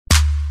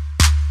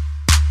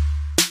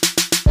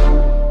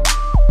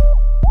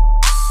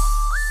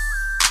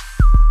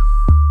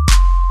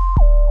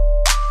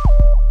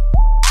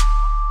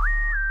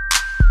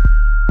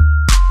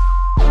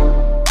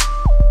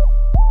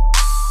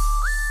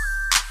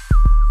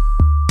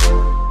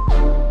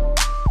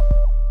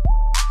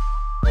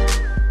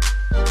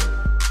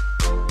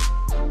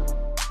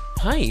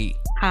Hi.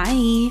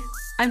 Hi.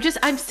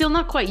 I'm still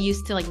not quite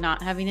used to like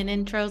not having an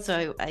intro,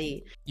 so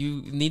I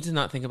You need to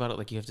not think about it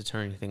like you have to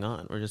turn anything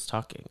on. We're just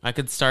talking. I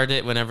could start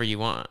it whenever you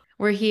want.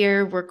 we're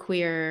here, we're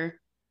queer.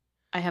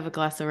 I have a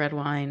glass of red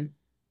wine.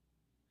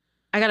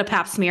 I got a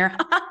pap smear.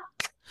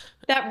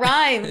 That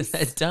rhymes.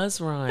 It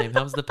does rhyme.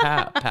 How's the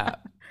pap?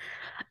 Pap.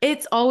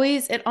 It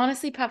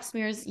honestly pap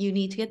smears, you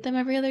need to get them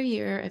every other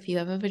year if you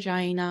have a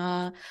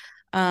vagina.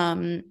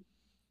 Um,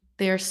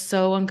 they're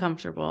so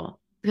uncomfortable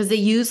because they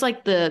use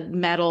like the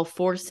metal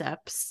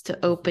forceps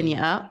to open you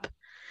Mhm. up.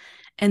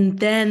 And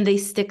then they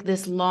stick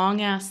this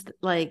long ass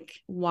like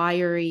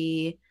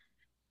wiry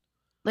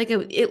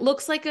it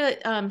looks like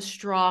a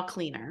straw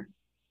cleaner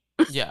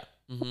Yeah.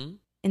 hmm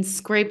and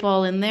scrape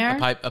all in there.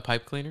 A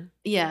pipe cleaner.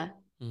 Yeah.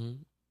 hmm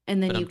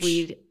And then But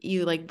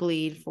you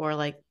bleed for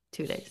like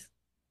 2 days.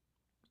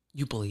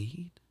 you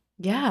bleed.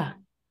 Yeah.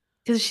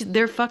 Because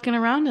they're fucking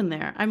around in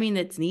there. I mean,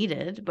 it's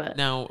needed, but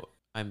Now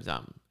I'm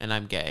dumb and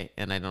I'm gay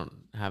and I don't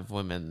have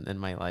women in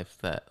my life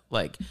that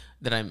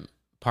I'm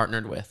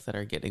partnered with that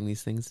are getting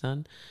these things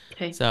done.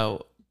 okay.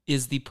 So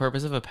is the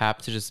purpose of a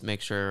pap to just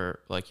make sure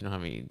like you don't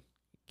have any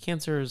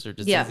cancers or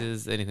Yeah.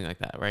 diseases, anything like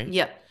that, right?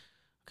 Yeah.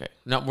 Okay.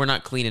 No, we're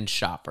not cleaning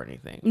shop or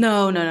anything.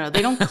 No, no, no.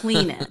 They don't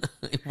clean it.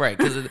 Right,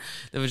 because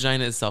the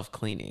vagina is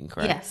self-cleaning,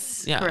 correct?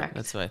 Yes, Yeah,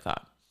 that's correct. what I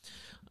thought.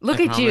 I Look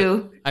at promise.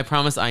 you. I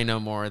promise I know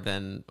more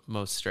than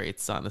most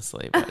straights,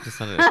 honestly, but I just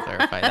wanted to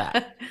clarify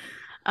that.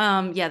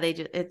 Yeah,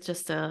 it's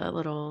just a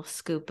little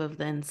scoop of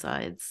the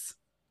insides.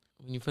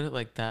 When you put it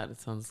like that, it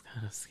sounds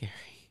kind of scary.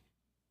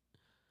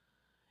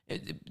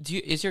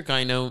 Is your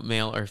gyno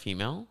male or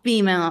female?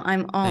 Female.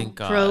 I'm all Thank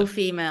pro God.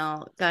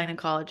 female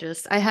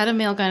gynecologist. I had a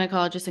male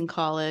gynecologist in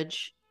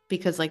college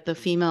because like the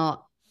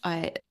female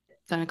I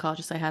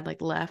gynecologist I had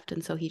like left,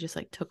 and so he just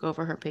like took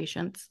over her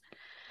patients.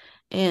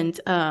 And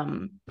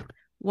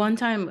one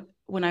time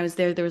when I was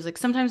there was like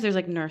sometimes there's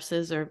like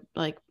nurses or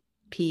like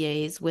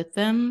PAs with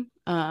them,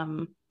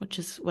 which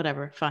is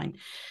whatever, fine.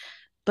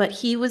 But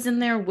he was in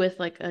there with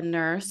like a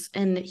nurse,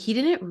 and he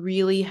didn't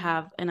really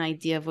have an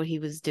idea of what he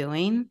was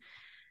doing.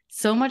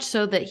 So much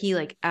so that he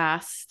like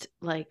asked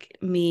like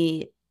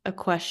me a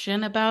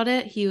question about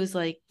it. He was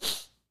like,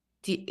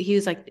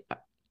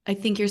 I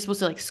think you're supposed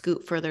to like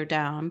scoot further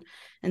down.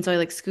 And so I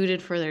like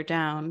scooted further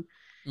down. And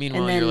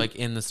Meanwhile, you're then like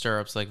in the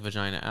stirrups, like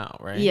vagina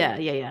out, right? yeah,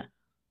 yeah, yeah.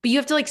 But you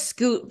have to like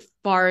scoot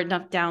far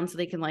enough down so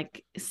they can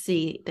like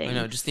see I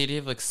know, just things. the idea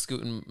of like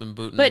scooting and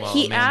booting But while a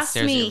he man asked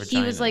stares at your me,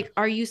 he was vagina. like,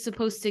 are you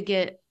supposed to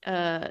get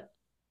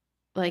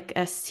like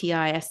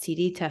STI,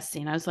 STD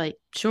testing? I was like,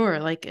 sure,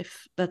 like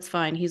if that's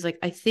fine. He's like,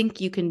 I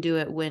think you can do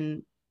it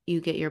when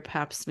you get your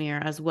pap smear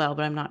as well,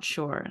 but I'm not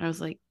sure. And I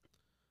was like,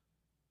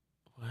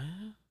 What?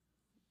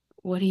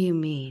 what do you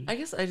mean? I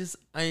guess I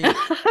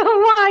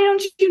Why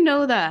don't you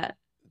know that?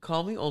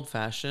 call me old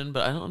fashioned,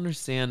 but I don't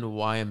understand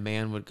why a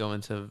man would go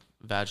into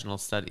vaginal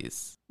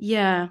studies.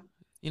 Yeah.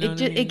 You know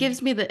what I It mean?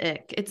 gives me the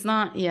ick. It's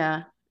not,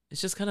 yeah.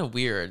 It's just kind of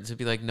weird to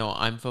be like, no,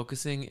 I'm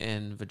focusing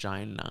in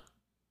vagina.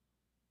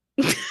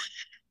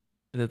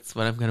 That's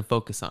what I'm gonna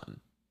focus on.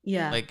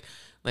 Yeah. Like,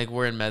 like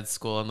we're in med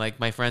school, and like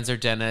my friends are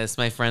dentists,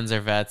 my friends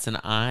are vets, and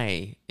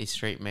I, a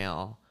straight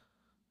male,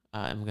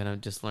 am gonna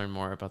just learn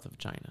more about the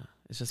vagina.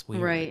 It's just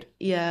weird. Right.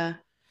 Yeah.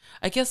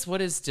 I guess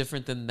what is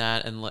different than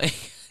that, and like,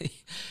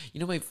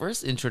 my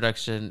first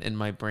introduction in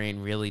my brain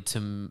really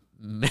to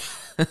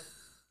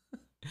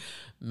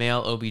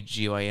male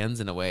OBGYNs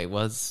in a way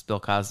was Bill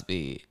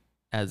Cosby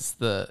as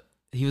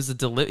he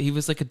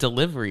was like a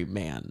delivery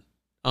man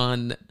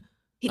on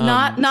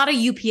um Not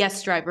a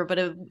UPS driver, but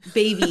a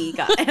baby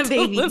guy, a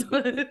baby.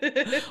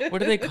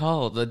 what are they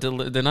called?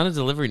 They're not a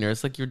delivery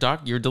nurse, like your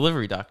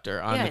delivery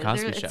doctor on the Yeah, they're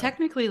Cosby Show.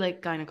 technically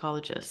like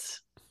gynecologists.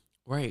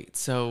 Right.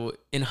 So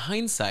in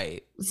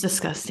hindsight, It's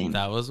disgusting.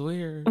 that was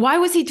weird. Why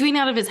was he doing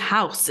out of his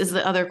house? Is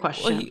the other Well,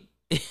 question.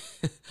 he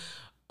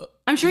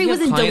I'm sure did he he have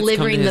wasn't clients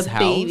come to delivering the his house?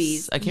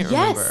 babies. I can't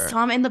Yes, remember.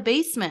 Tom, in the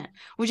basement,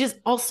 which is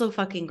also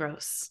fucking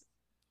gross.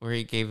 Where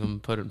he gave him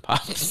pudding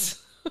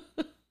pops.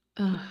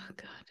 Oh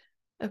God.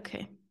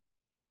 Okay.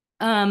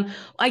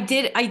 I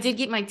did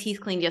get my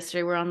teeth cleaned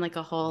yesterday. We're on like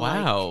a whole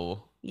like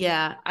Wow.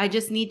 yeah. I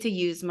just need to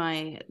use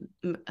my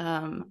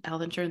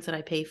health insurance that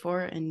I pay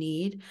for and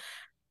need.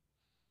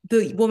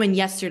 The woman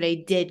yesterday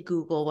did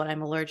Google what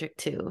I'm allergic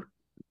to.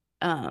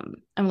 I'm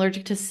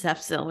allergic to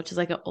Cefzil, which is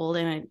like an old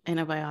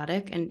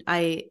antibiotic, and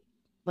I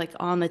like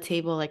on the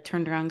table like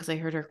turned around because I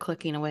heard her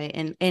clicking away,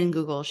 and in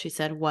Google she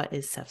said, "What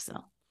is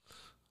Cefzil?"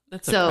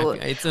 That's okay. I So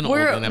think it's an old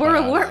we're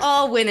antibiotic.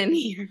 all winning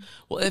here.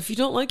 Well, if you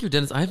don't like your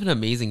dentist, I have an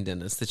amazing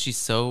dentist that she's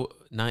so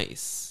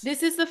nice.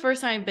 This is the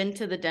first time I've been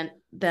to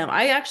them.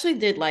 I actually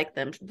did like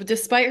them,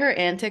 despite her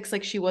antics.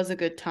 Like she was a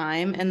good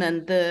time, and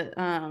then the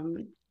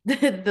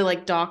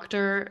like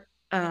doctor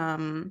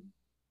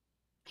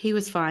he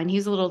was fine.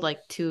 He's a little like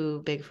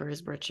too big for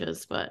his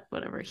britches, but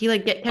whatever. He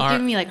like kept Our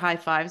giving me like high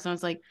fives, and I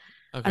was like,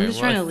 I'm okay,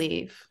 just well, trying to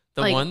leave.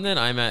 the Like, one that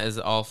I'm at is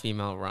all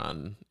female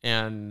run,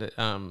 and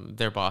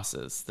they're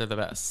bosses. They're the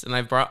best, and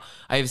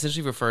I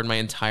essentially referred my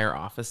entire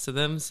office to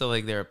them. So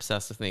like they're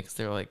obsessed with me because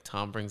they're like,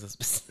 Tom brings us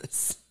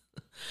business.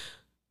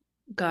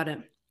 Got it.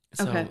 Okay.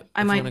 So I if you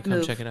want might to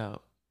come check move. it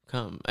out,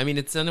 come. I mean,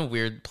 it's in a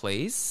weird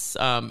place.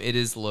 It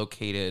is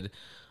located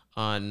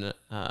on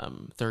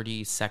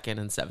 32nd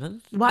and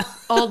 7th. What?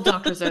 All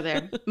doctors are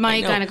there. I My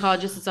know.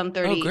 gynecologist is on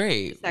Oh,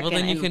 great. Well, 32nd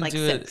then you and can like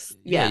do it. 6.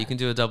 Yeah, Yeah. you can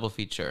do a double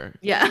feature.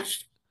 Yeah.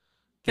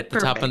 Get the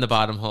top and the Perfect.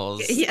 bottom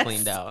holes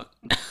cleaned Yes. out.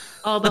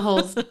 All the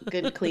holes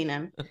good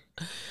cleaning.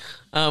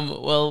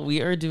 Well,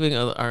 we are doing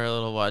our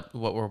little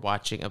what we're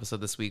watching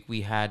episode this week.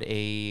 We had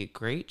a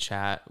great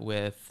chat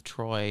with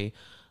Troy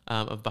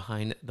of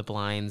Behind the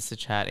Blinds to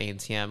chat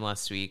ANTM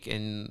last week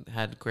and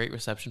had great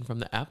reception from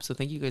the app. So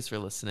thank you guys for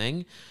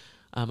listening.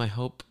 I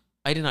hope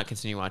I did not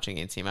continue watching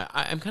ANTM.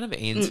 I'm kind of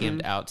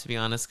ANTM'd out, to be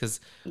honest, because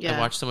I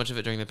watched so much of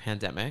it during the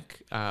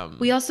pandemic.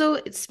 We also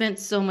spent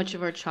so much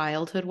of our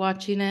childhood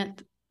watching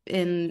it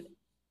in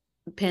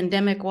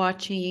pandemic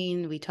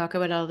watching. We talk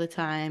about it all the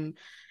time.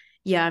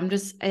 Yeah, I'm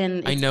just,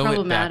 and I it's know it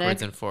backwards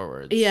problematic. and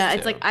forwards Yeah,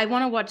 it's like too. I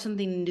want to watch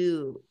something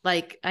new.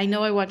 Like I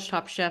know I watch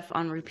Top Chef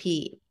on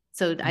repeat,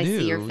 so I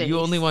see your New. You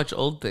only face. watch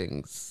old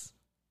things.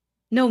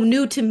 No,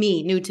 new to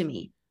me, new to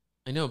me.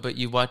 I know, but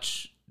you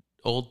watch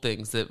old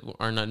things that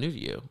are not new to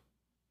you.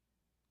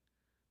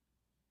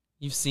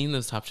 You've seen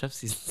those Top Chef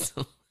seasons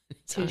so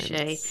many Touche.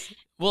 times.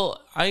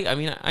 Well, I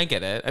mean, I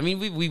get it. I mean,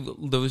 we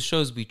those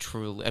shows we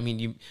truly. I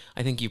mean,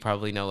 I think you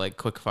probably know like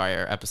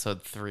Quickfire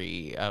episode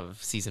 3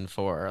 of season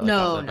 4. Like, off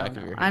No, the no, back of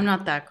no. your I'm hand.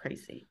 not that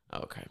crazy.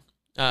 Okay.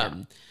 Yeah.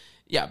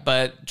 Yeah,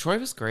 but Troy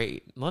was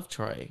great. Love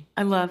Troy.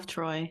 I love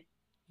Troy.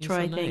 He's so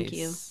Troy, thank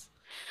you. nice.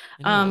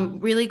 I know.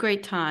 Really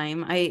great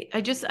time.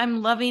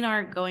 I'm loving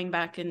our going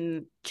back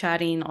and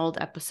chatting old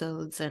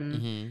episodes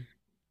and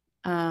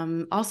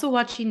also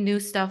watching new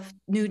stuff,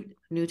 new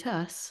to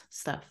us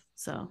stuff.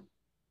 So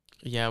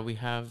Yeah, we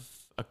have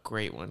a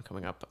great one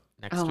coming up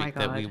next oh my week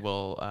that we God.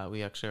 will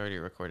we actually already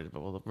recorded,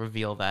 but we'll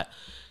reveal that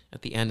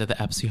at the end of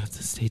the episode. You have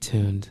to stay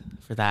tuned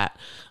for that.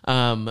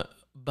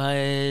 But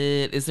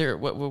is there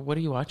what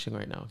are you watching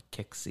right now?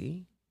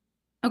 Kixie?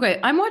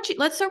 Okay, I'm watching.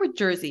 Let's start with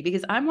Jersey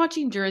because I'm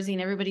watching Jersey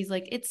and everybody's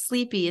like, it's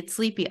sleepy, it's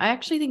sleepy. I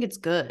actually think it's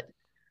good.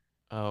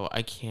 Oh,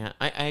 I can't.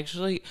 I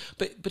actually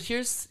but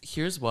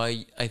here's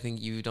why I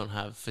think you don't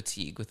have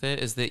fatigue with it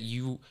is that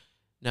you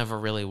never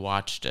really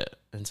watched it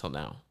until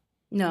now.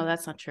 No,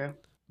 that's not true.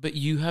 But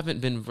you haven't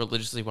been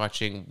religiously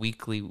watching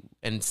weekly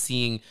and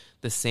seeing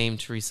the same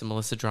Teresa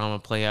Melissa drama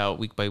play out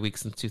week by week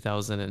since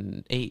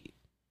 2008.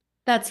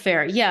 That's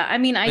fair. Yeah, I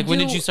mean, Like, when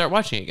did you start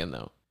watching again,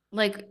 though?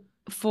 like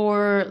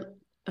for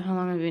how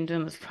long have we been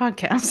doing this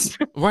podcast?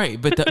 Right,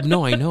 but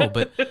no, I know.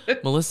 But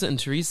Melissa and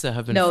Teresa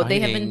have been No, they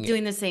have been fighting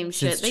doing the same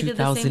shit. since They did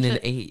the same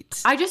shit.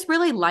 2008. I just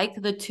really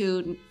like the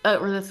two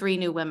or the three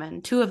new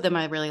women. Two of them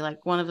I really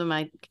like. One of them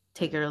I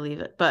take it or leave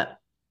it. But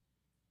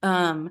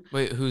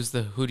Wait, who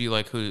do you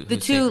like? the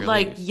two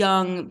like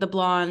young, the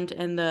blonde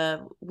and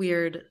the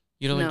weird.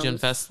 You don't like Jen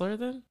nose. Fessler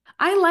then?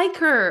 I like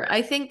her.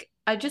 I think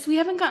we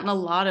haven't gotten a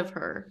lot of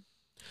her.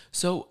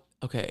 So,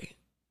 okay.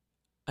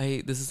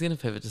 This is gonna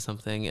pivot to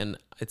something, and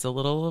it's a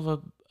little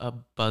of a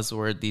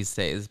buzzword these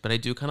days, but I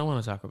do kind of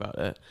want to talk about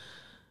it.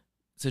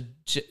 So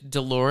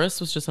Dolores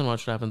was just on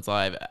Watch What Happens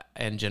Live,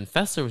 and Jen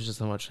Fessler was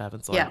just on Watch What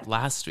Happens Live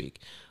last week.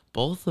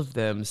 Both of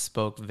them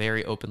spoke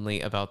very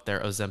openly about their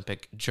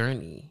Ozempic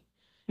journey.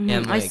 Mm-hmm.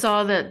 And like, I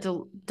saw that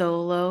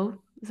Dolo,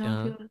 is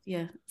that what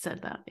yeah,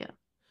 said that, yeah.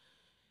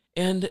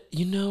 And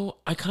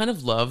I kind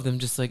of love them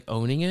just like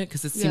owning it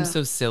because it seems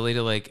so silly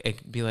to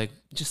like be like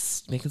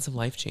just making some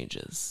life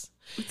changes.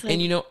 Like,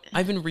 and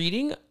I've been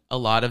reading a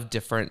lot of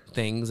different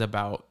things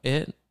about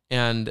it,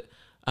 and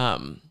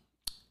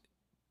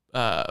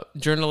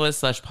journalist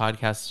slash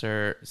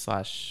podcaster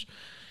slash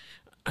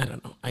I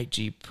don't know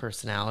IG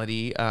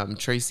personality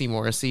Tracy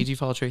Morrissey. Do you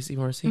follow Tracy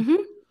Morrissey?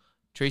 Mm-hmm.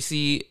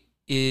 Tracy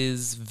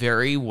is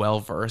very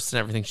well versed in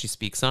everything she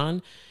speaks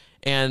on,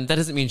 and that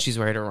doesn't mean she's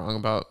right or wrong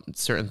about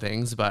certain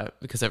things, but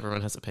because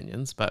everyone has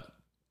opinions. But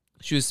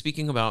she was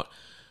speaking about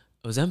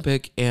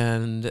Ozempic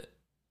and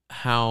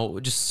how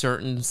just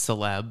certain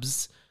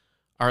celebs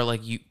are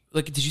like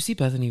did you see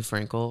Bethany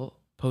Frankel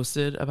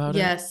posted about it?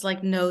 Yes,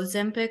 like no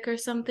Zempic or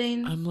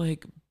something. I'm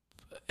like,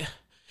 and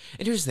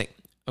here's the thing.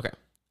 Okay,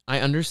 I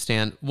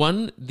understand.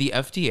 One, the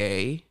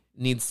FDA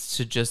needs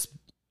to just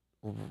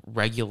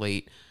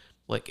regulate.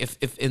 Like if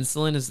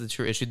insulin is the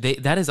true issue,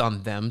 that is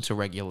on them to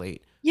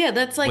regulate. Yeah,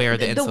 that's like where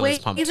the insulin way is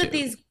pumped that to.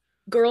 these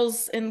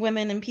girls and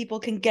women and people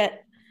can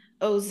get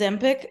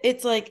Ozempic.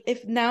 It's like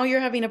if now you're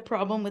having a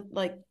problem with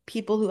like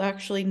people who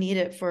actually need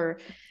it for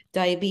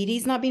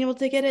diabetes not being able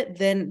to get it,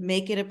 then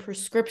make it a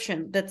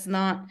prescription that's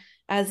not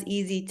as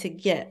easy to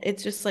get.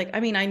 It's just like,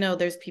 I mean, I know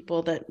there's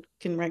people that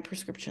can write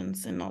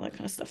prescriptions and all that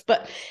kind of stuff,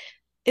 but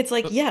it's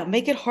like,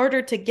 make it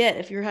harder to get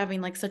if you're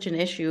having like such an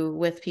issue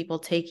with people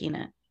taking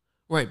it.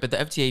 Right, but the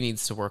FDA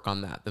needs to work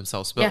on that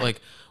themselves. But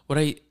like what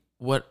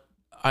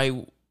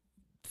I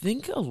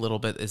think a little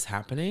bit is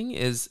happening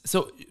is,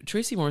 so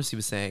Tracy Morrissey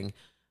was saying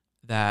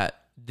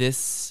that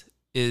this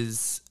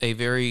is a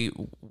very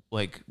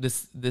like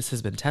this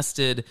has been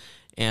tested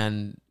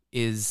and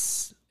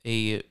is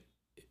a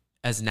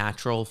as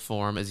natural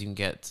form as you can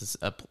get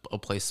to a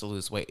place to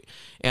lose weight.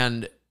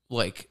 And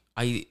like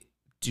I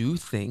do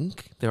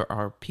think there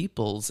are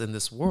peoples in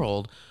this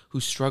world who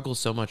struggle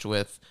so much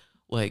with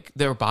like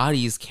their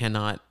bodies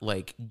cannot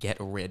like get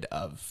rid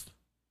of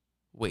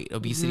weight.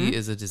 Obesity Mm-hmm.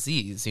 is a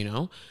disease, you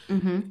know?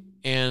 Mm-hmm.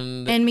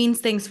 And And means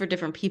things for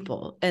different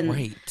people.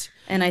 right.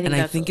 And I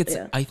And think that's,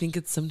 yeah. I think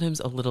it's sometimes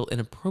a little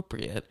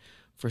inappropriate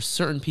for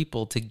certain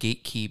people to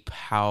gatekeep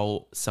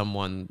how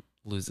someone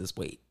loses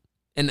weight.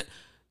 And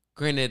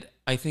granted,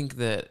 I think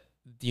that,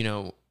 you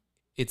know,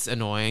 it's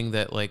annoying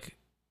that like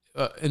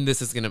and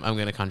this is I'm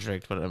gonna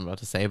contradict what I'm about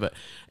to say, but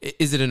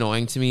is it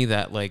annoying to me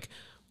that like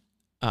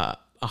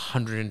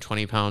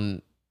 120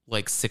 pound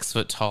like 6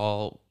 foot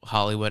tall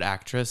Hollywood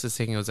actress is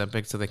taking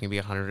Ozempic so they can be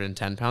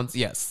 110 pounds?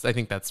 Yes, I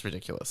think that's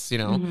ridiculous, you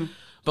know. Mm-hmm.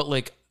 But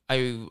like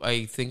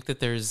I think that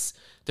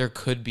there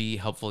could be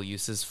helpful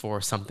uses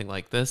for something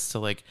like this to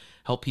like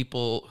help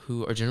people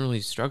who are generally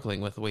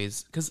struggling with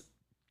ways because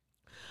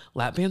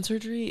lap band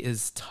surgery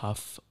is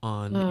tough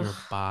on Ugh, your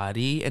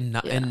body and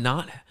yeah.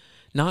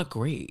 not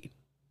great.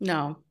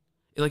 No.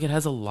 Like it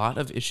has a lot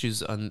of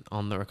issues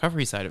on the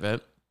recovery side of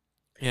it,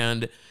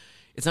 and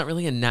it's not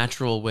really a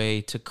natural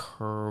way to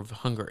curb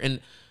hunger. And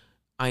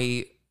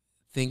I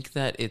think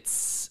that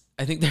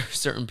I think there are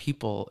certain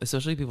people,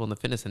 especially people in the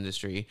fitness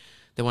industry,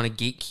 that want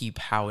to gatekeep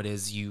how it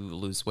is you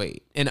lose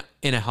weight in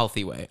a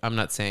healthy way. I'm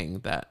not saying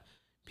that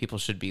people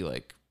should be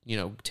like, you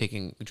know,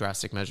 taking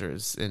drastic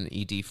measures in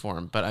ED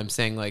form, but I'm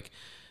saying like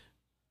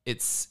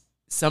it's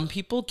some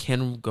people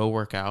can go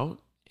work out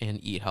and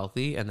eat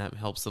healthy and that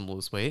helps them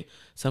lose weight.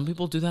 Some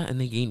people do that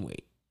and they gain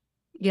weight.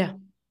 Yeah.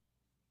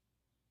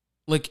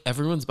 Like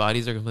everyone's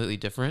bodies are completely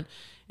different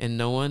and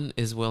no one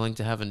is willing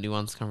to have a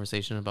nuanced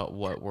conversation about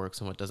what works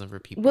and what doesn't for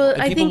people. Well,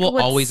 And I people think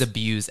will always what's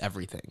abuse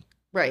everything.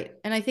 right.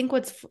 And I think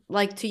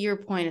like to your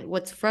point,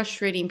 what's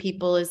frustrating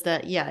people is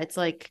that, yeah, it's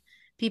like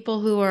people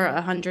who are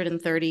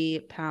 130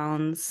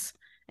 pounds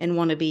and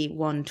want to be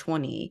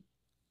 120.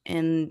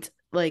 And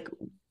like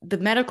the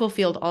medical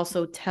field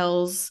also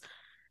tells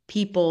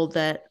people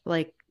that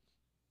like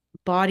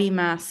body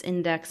mass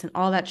index and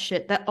all that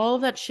shit, that all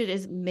of that shit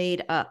is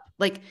made up.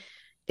 Like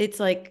it's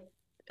like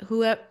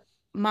who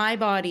my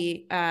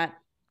body at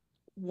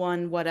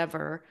one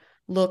whatever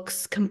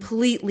looks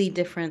completely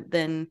different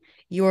than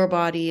your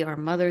body, our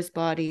mother's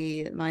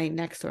body, my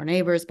next door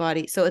neighbor's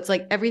body. So it's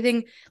like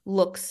everything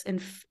looks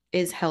and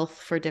is health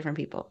for different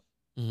people.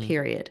 Mm-hmm.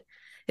 Period.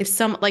 If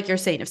some like you're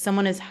saying, if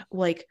someone is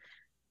like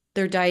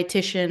their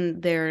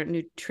dietitian, their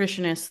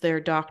nutritionist, their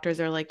doctors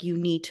are like, you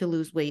need to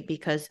lose weight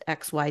because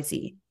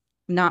XYZ,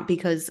 not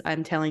because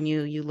I'm telling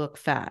you you look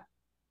fat.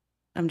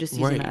 I'm just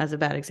using that Right. as a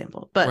bad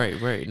example. But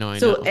Right. No, I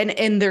so know.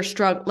 and they're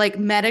struggling like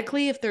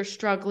medically if they're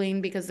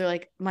struggling because they're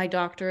like my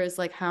doctor is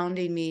like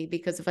hounding me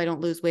because if I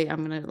don't lose weight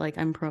I'm going to like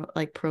I'm pro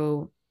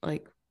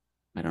like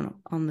I don't know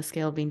on the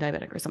scale of being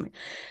diabetic or something.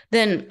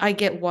 Then I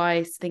get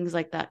why things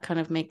like that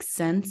kind of make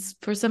sense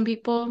for some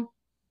people.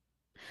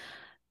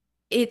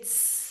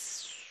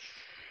 It's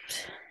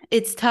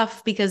it's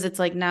tough because it's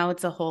like now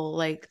it's a whole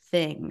like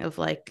thing of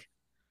like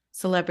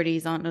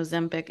celebrities on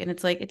Ozempic and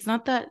it's like it's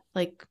not that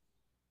like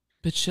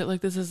But shit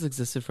like this has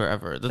existed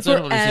forever. That's why I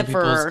don't understand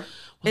people's. forever. Well,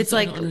 that's It's why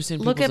I don't like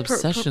understand look people's at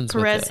obsessions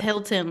with Perez it.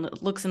 Hilton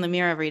looks in the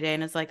mirror every day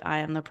and it's like I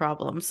am the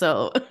problem.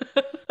 So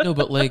No,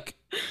 but like,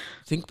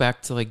 think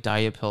back to like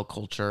diet pill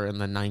culture in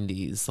the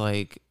 '90s,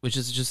 like which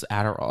is just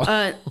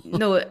Adderall.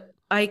 no,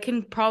 I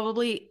can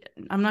probably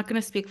I'm not going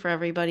to speak for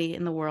everybody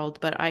in the world,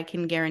 but I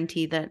can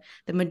guarantee that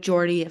the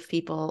majority of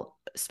people,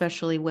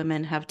 especially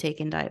women, have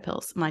taken diet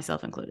pills,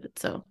 myself included.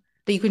 So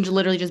that you can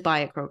literally just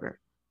buy at Kroger.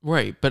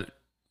 Right, but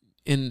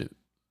in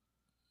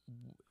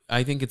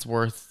I think it's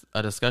worth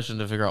a discussion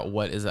to figure out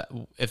what is that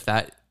if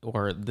that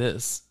or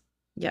this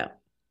Yeah.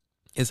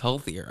 is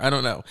healthier. I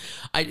don't know.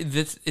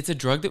 It's a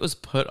drug that was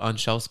put on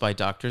shelves by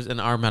doctors, and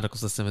our medical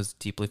system is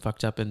deeply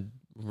fucked up and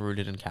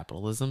rooted in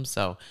capitalism.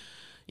 So,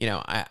 you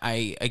know,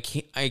 I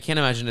can't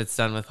imagine it's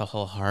done with a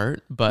whole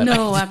heart. But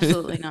No,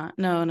 absolutely not.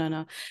 No, no,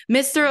 no.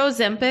 Mr.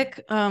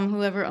 Ozempic,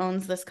 whoever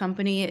owns this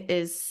company,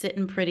 is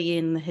sitting pretty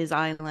in his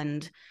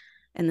island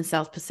in the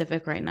South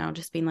Pacific right now,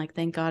 just being like,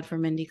 thank God for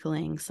Mindy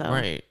Kaling. So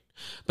right.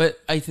 But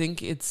I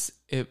think it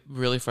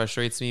really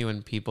frustrates me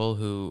when people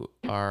who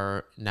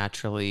are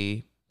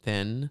naturally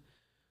thin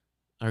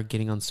are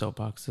getting on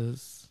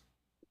soapboxes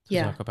to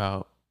yeah, talk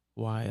about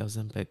why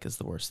Ozempic is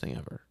the worst thing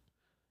ever.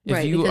 If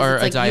right. you Because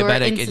are it's a like you're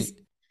diabetic and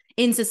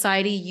in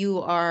society,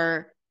 you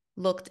are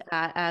looked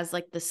at as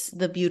like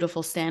the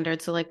beautiful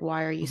standard. So like,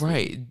 why are you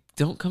right, speaking?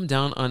 don't come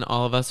down on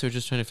all of us who are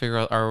just trying to figure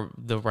out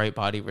the right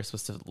body we're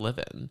supposed to live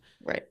in.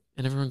 Right.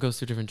 And everyone goes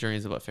through different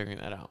journeys about figuring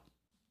that out.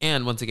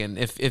 And once again,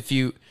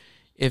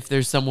 if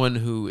there's someone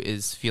who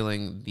is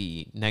feeling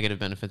the negative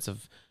benefits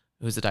of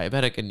who's a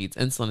diabetic and needs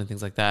insulin and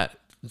things like that,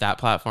 that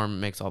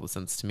platform makes all the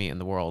sense to me in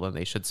the world, and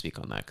they should speak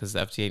on that because the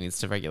FDA needs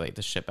to regulate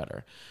this shit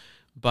better.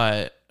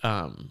 But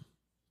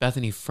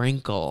Bethany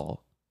Frankel,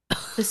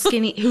 The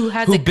skinny who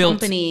has who a built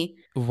company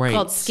called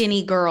right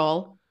Skinny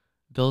Girl.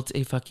 built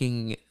a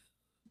fucking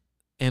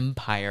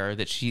empire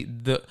that she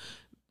the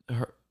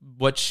her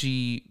what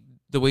she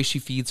the way she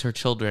feeds her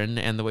children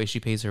and the way she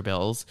pays her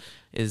bills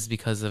is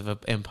because of an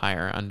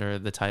empire under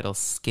the title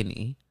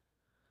Skinny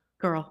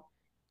Girl. Girl.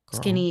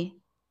 Skinny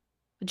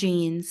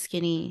jeans,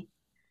 skinny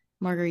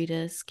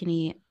margaritas,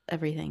 skinny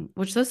everything.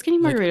 Which those skinny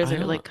Like margaritas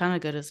are like kind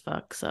of good as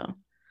fuck. So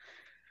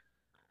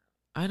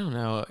I don't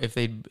know if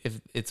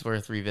it's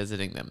worth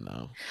revisiting them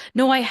though.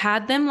 no, I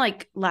had them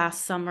like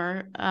last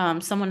summer.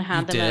 Someone You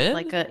had them at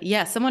like did? a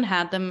yeah, someone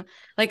had them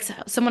like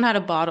someone had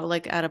a bottle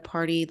like at a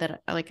party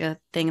that like a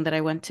thing that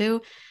I went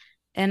to,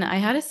 and I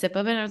had a sip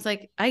of it and I was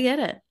like, I get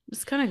it.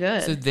 It's kind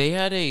of So good. they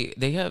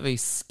have a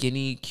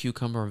skinny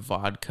cucumber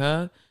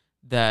vodka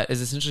that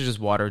is essentially just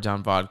watered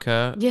down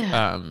vodka.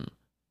 Yeah.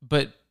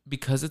 But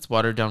because it's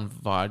watered down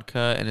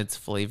vodka and it's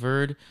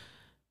flavored,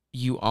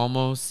 you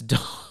almost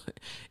don't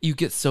you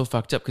get so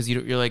fucked up because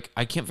you're like,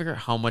 I can't figure out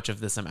how much of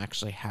this I'm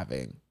actually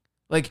having.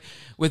 Like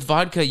with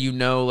vodka,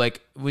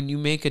 like when you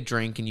make a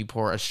drink and you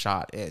pour a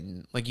shot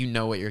in, like you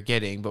know what you're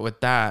getting. But with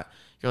that,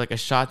 you're like, a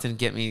shot didn't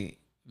get me.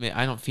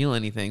 I don't feel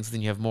anything. So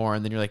then you have more,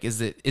 and then you're like,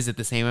 is it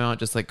the same amount,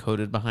 just like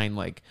coded behind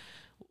like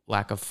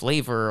lack of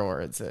flavor,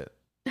 or is it?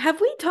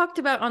 Have we talked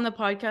about on the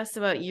podcast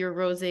about your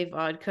rosé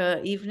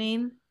vodka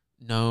evening?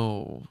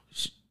 No,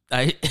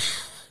 I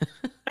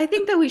I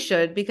think that we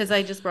should because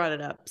I just brought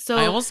it up. I So,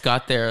 almost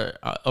got there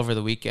over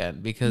the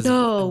weekend because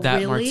no,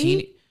 that martini.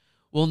 really?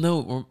 Well,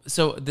 no.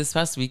 So this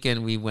past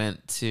weekend we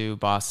went to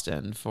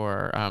Boston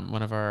for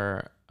one of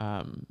our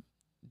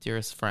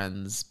dearest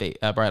friends'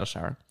 bridal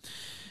shower,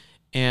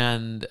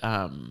 and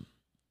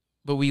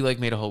but we like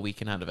made a whole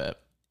weekend out of it,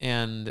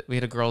 and we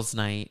had a girls'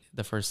 night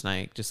the first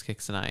night, just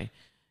Kix and I,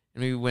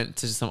 and we went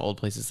to some old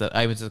places that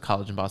I went to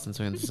college in Boston,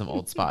 so we went to some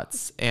old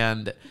spots,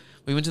 and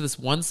we went to this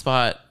one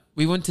spot.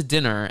 We went to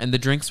dinner, and the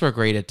drinks were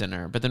great at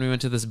dinner, but then we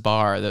went to this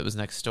bar that was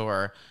next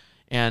door,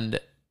 and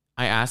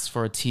I asked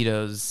for a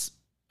Tito's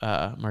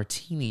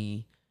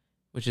martini,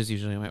 which is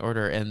usually my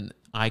order, and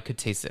I could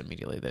taste it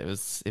immediately that it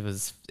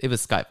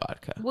was Sky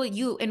vodka. Well,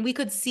 we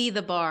could see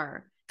the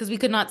bar because we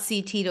could not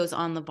see Tito's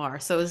on the bar.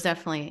 So it was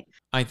definitely,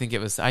 I think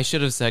I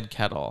should have said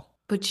Kettle.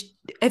 but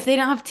if they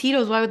don't have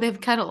Tito's, why would they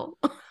have Kettle?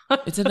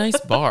 It's a nice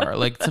bar.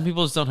 Like some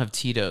people just don't have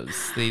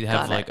Tito's. They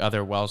have Got like it.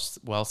 other well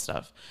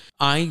stuff.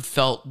 I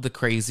felt the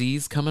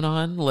crazies coming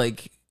on,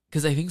 like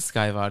because I think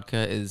Sky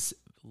Vodka is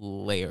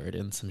layered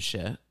in some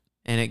shit,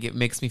 and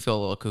makes me feel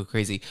a little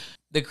crazy.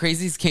 The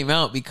crazies came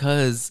out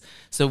because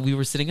so we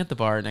were sitting at the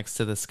bar next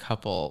to this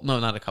couple. No,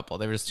 not a couple.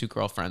 They were just two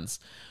girlfriends.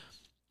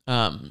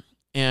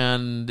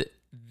 And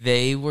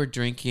they were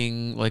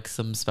drinking like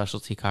some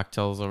specialty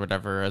cocktails or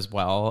whatever as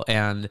well,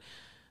 and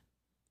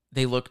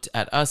they looked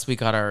at us. We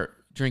got our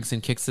drinks,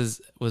 and Kix's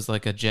was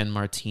like a gin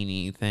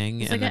martini thing,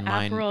 It's and like then an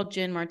mine, Aperol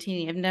gin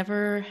martini. I've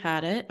never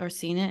had it or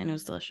seen it, and it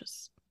was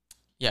delicious.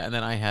 yeah, and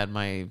then I had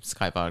my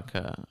Sky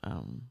Vodka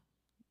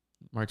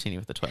martini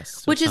with a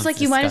twist, Which which is sounds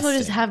like you might as well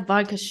just disgusting. have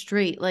vodka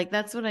straight. Like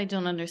that's what I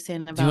don't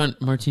understand Do you about.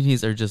 want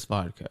martinis or just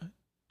vodka?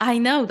 I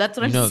know that's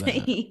what You I'm know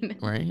that, saying.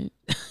 right?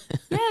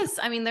 Yes,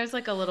 I mean there's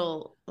like a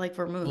little like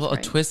vermouth, Well, a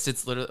right? twist,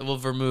 it's literally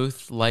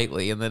vermouth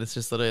lightly, and then it's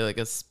just literally like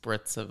a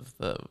spritz of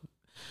the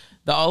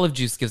olive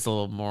juice gives a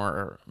little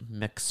more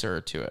mixer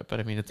to it, but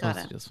I mean, it's Got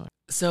mostly it. just fine.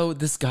 So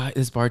this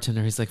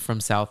bartender, he's like from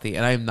Southie,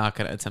 and I'm not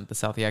going to attempt the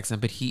Southie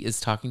accent, but he is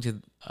talking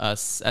to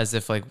us as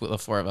if like the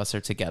four of us are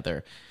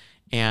together.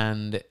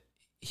 And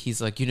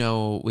he's like,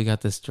 we got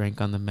this drink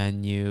on the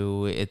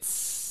menu.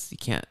 It's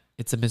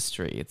a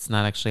mystery. It's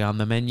not actually on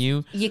the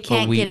menu, You but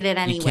can't get it you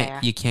anywhere.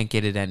 can't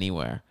get it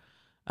anywhere.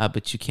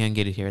 But you can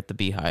get it here at the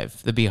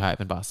Beehive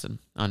in Boston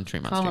on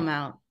Tremont Call Street. them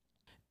out.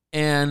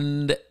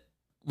 And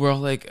we're all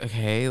like,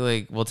 okay,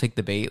 like we'll take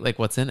the bait. Like,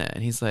 what's in it?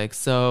 And he's like,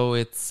 so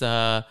it's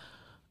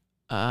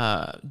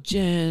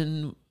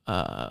gin,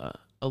 a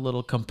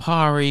little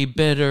Campari,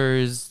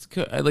 bitters.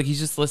 Like he's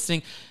just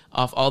listing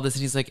off all this,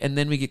 and he's like, and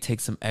then we take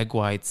some egg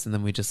whites, and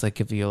then we just like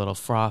give you a little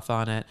froth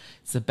on it.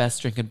 It's the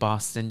best drink in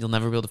Boston. You'll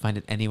never be able to find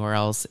it anywhere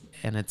else,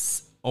 and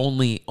it's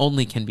only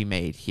can be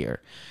made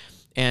here.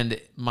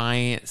 And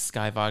my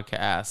Sky Vodka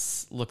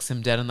ass looks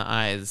him dead in the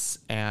eyes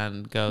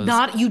and goes,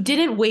 Not you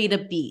didn't wait a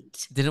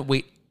beat. didn't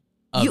wait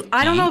a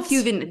I don't know if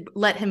you beat? even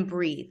let him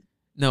breathe.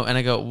 No, and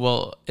I go,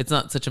 well, it's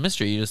not such a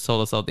mystery. You just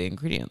told us all the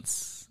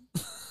ingredients.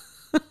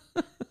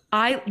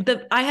 I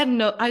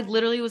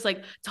literally was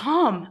like,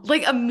 Tom,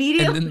 like And then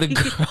the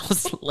immediately.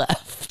 girls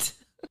left.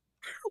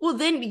 Well,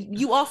 then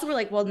you also were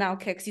like, well, now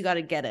Kix, you got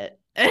to get it.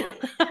 And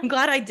I'm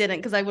glad I didn't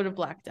because I would have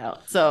blacked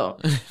out. So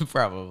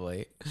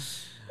Probably.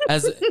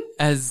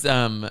 As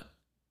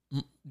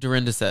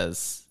Dorinda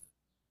says,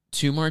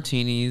 2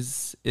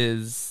 martinis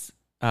is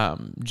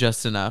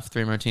just enough.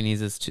 3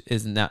 martinis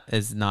is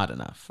not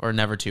enough, or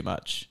never too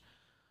much.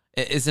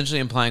 Essentially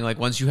implying like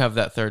once you have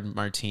that third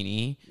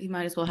martini, you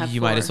might as well have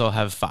you 4. might as well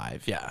have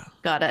 5, yeah.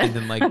 Got it. And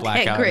then like black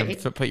Okay, out and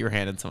great. put your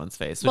hand in someone's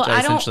face, which Well, I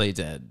I don't. essentially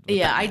did. With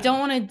Yeah, that I man. don't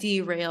want to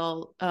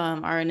derail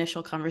our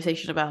initial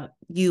conversation about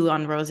you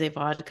on rosé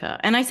vodka.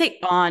 And I say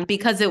on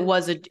because it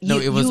was No,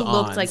 it was you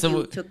looked on. like So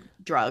you took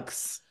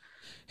drugs.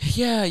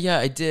 Yeah,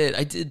 I did.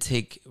 I did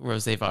take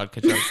rosé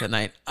vodka drugs that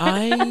night.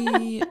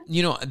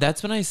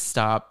 That's when I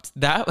stopped.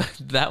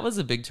 That was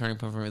a big turning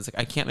point for me. It's like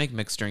I can't make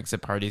mixed drinks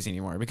at parties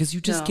anymore because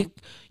No.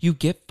 you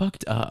get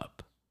fucked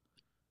up.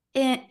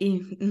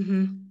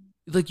 Mm-hmm.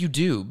 Like you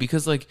do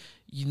because like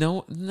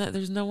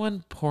there's no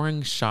one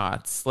pouring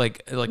shots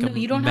like a No,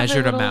 you don't have a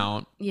measured little.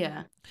 amount.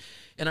 Yeah.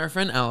 And our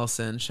friend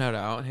Allison, shout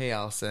out, hey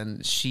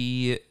Allison,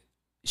 she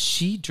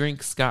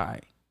drinks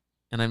Sky,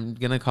 and I'm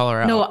gonna call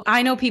her out. No,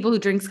 I know people who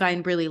drink Sky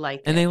and really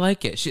like And they it.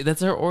 like it.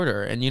 That's her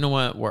order. And you know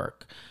what?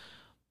 Work.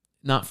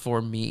 Not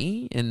for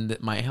me in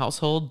my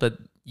household, but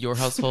your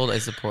household, I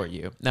support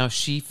you. Now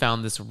she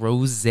found this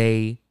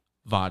rosé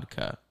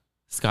vodka.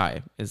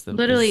 Sky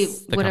Literally,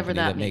 is the whatever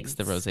company that that makes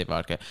the means. rosé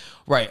vodka.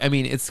 Right. I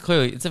mean, it's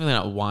definitely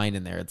not wine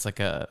in there. It's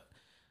like a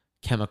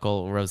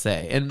chemical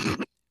rosé.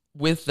 And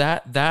with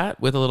that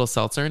with a little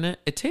seltzer in it,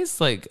 it tastes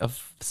like a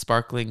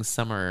sparkling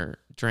summer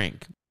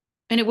drink.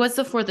 And it was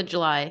the 4th of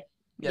July.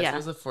 Yes, it Yeah.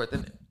 was the fourth.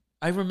 And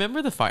I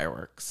remember the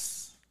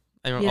fireworks.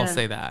 I'll Yeah.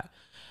 say that.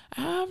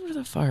 After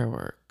the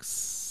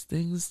fireworks,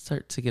 things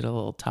start to get a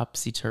little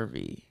topsy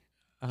turvy.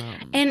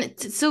 And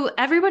so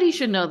everybody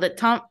should know that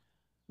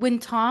when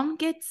Tom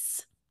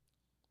gets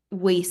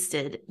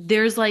wasted,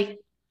 there's like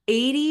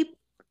 80,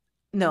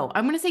 no,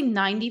 I'm going to say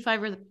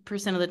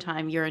 95% of the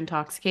time you're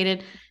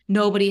intoxicated.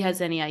 Nobody has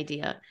any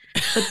idea.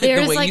 But the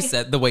there's way you like,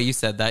 said the way you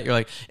said that, you're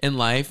like, in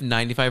life,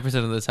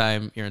 95% of the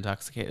time you're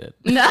intoxicated.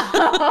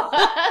 no.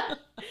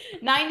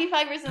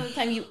 95% of the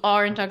time you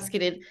are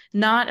intoxicated,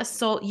 not a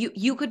soul.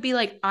 You could be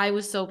like, I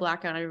was so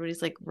blackout.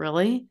 Everybody's like,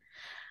 really?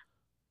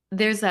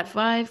 There's that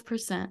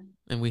 5%.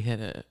 And we hit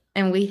it.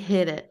 And we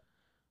hit it.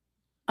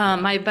 Yeah.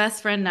 My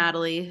best friend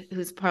Natalie,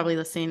 who's probably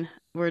listening,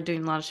 we're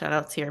doing a lot of shout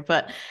outs here,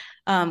 but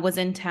was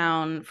in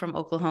town from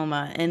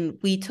Oklahoma, and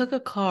we took a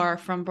car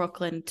from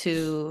Brooklyn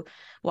to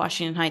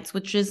Washington Heights,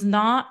 which is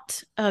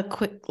not a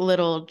quick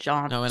little No, and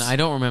jaunt. I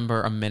don't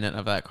remember a minute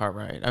of that car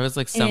ride. I was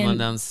like stumbling And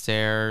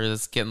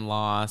downstairs, getting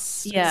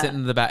lost, yeah, sitting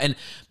in the back. And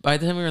by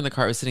the time we were in the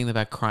car, I was sitting in the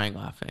back crying,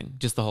 laughing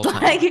just the whole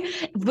time.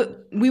 like,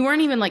 but we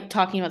weren't even like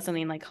talking about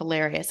something like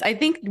hilarious. I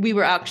think we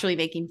were actually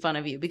making fun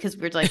of you because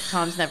we are like,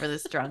 Tom's never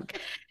this drunk.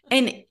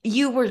 And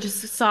you were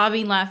just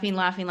sobbing, laughing,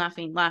 laughing,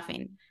 laughing,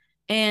 laughing.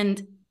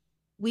 And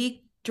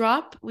we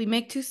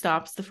make 2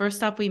 stops. The first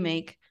stop we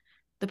make,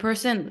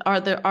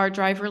 our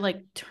driver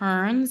like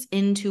turns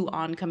into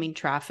oncoming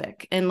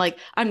traffic. And like,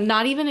 I'm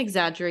not even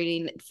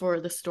exaggerating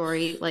for the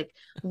story. Like,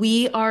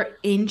 we are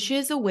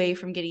inches away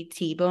from getting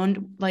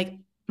T-boned. Like,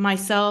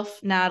 myself,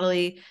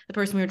 Natalie, the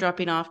person we were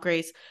dropping off,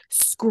 Grace,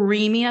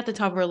 screaming at the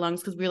top of our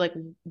lungs because we were like,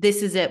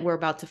 this is it. We're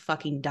about to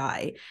fucking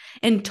die.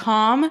 And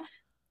Tom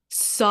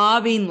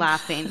sobbing,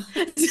 laughing.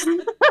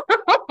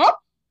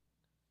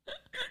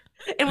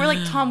 And we're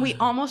like, Tom, we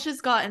almost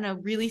just got in a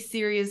really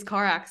serious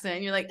car accident.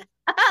 And you're like,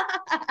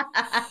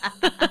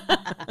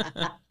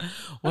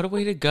 What a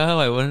way to go.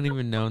 I wouldn't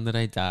even known that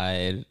I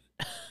died.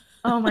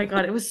 oh my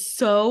God. It was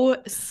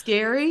so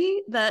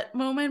scary, that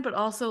moment, but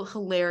also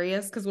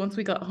hilarious because once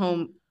we got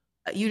home,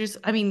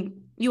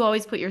 you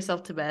always put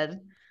yourself to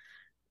bed,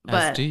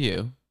 As do but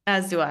you.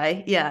 as do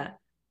I. Yeah.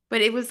 But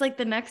it was like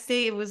the next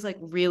day, it was like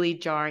really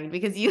jarring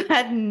because you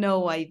had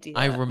no I idea.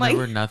 Like,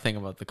 remember nothing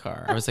about the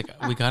car. I was like,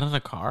 we got in a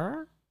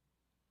car?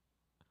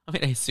 I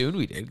mean, I assumed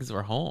we did because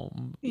we're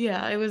home.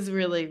 yeah, it was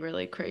really,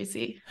 really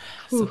crazy.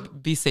 So Whew.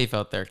 be safe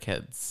out there,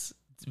 kids.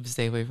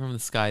 Stay away from the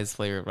Sky's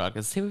flavored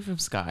vodka. Stay away from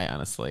Sky,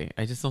 honestly.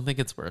 I just don't think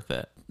it's worth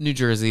it. New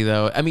Jersey,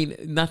 though, I mean,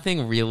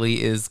 nothing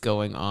really is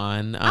going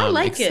on. I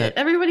like it. Except,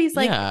 Everybody's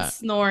like yeah.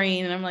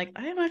 snoring, and I'm like,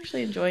 I'm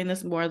actually enjoying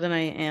this more than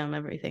I am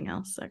everything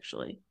else,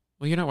 actually.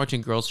 Well, you're not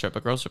watching Girls Trip,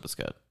 but Girls Trip is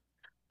good.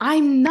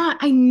 I'm not.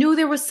 I knew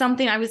there was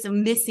something I was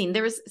missing.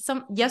 There was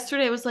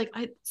yesterday. I was like,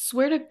 I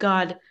swear to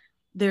God,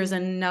 there's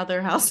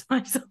another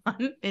Housewives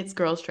on. It's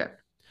Girls Trip.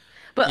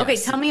 But okay,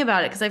 Yes. tell me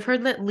about it because I've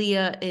heard that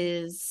Leah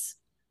is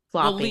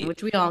Well, flopping,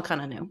 which we all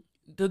kind of knew.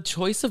 the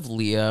choice of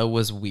Leah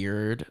was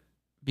weird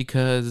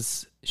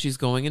because she's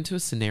going into a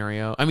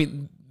scenario. I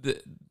mean,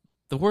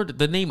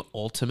 the name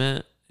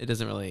ultimate, it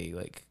doesn't really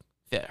like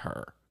fit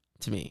her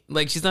to me.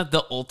 Like she's not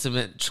the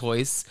ultimate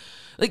choice.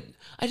 Like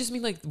I just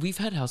mean like we've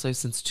had Housewives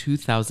since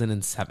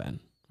 2007,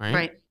 right?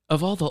 Right.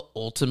 Of all the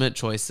ultimate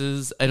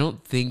choices, I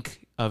don't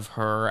think of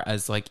her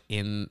as like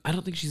I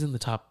don't think she's in the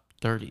top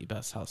 30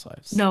 best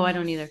housewives. No, I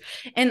don't either.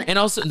 And And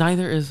also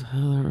neither is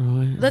Heather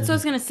Roy. that's what I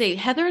was gonna say.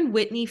 Heather and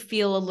Whitney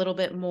feel a little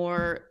bit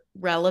more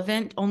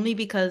relevant only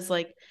because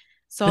like But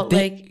Salt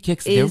Lake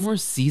they're is. more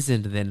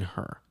seasoned than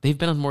her. They've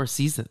been on more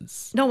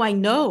seasons. No, I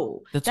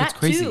know That's what's that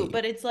crazy. too,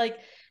 but it's like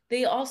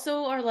they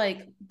also are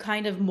like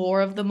kind of more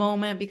of the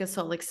moment because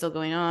Salt Lake's still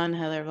going on.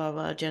 Heather, blah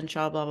blah, Jen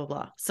Shaw, blah blah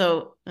blah.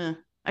 So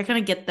I kind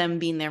of get them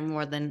being there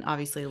more than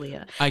obviously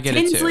Leah. I get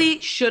it Tinsley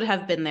too. should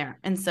have been there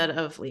instead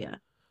of Leah.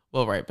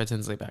 Well, right, but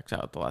Tinsley backed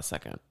out at the last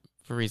second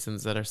for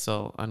reasons that are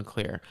still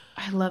unclear.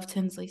 I love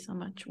Tinsley so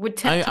much.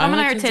 Tom I and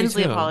I like are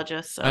Tinsley too.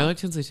 apologists. So. I like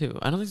Tinsley too.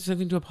 I don't think there's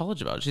anything to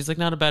apologize about. She's like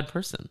not a bad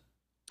person.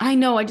 I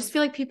know. I just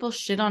feel like people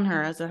shit on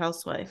her as a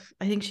housewife.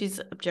 I think she's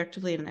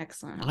objectively an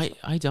excellent housewife.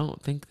 I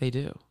don't think they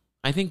do.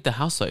 I think the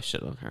housewife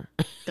shit on her.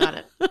 Got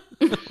it.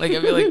 Like,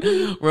 I feel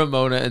like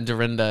Ramona and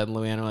Dorinda and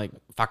Luann are like,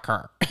 fuck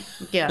her.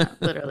 Yeah,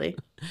 literally.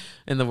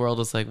 And the world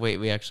is like, wait,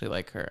 we actually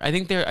like her. I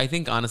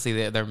think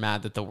honestly, they're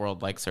mad that the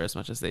world likes her as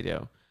much as they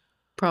do.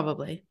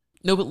 Probably.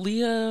 No, but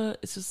Leah,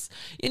 it's just,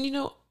 and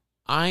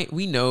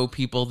we know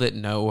people that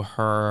know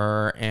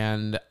her,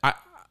 and I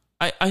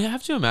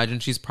have to imagine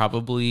she's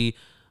probably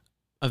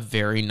a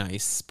very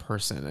nice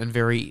person and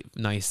very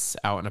nice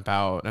out and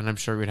about, and I'm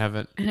sure we'd have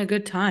it. And a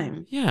good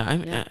time.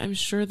 Yeah, I'm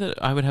sure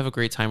that I would have a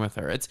great time with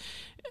her.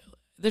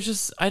 There's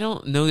just, I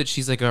don't know that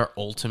she's like our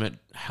ultimate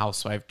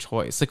housewife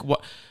choice. Like,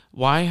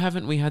 why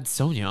haven't we had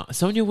Sonia?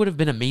 Sonia would have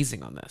been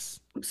amazing on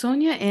this.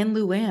 Sonia and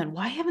Luann.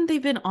 Why haven't they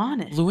been on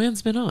it?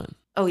 Luann's been on.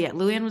 Oh yeah,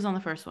 Luann was on the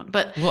first one,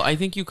 but well, I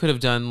think you could have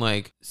done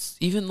like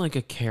even like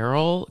a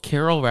Carol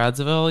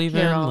Radziwill,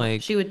 even Carol,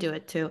 like she would do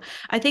it too.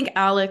 I think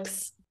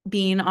Alex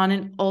being on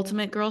an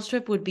ultimate girls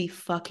trip would be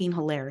fucking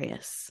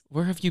hilarious.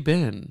 Where have you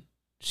been?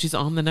 She's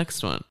on the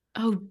next one.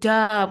 Oh,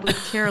 duh, with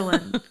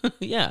Carolyn.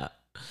 Yeah.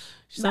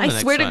 I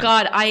swear to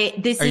God, I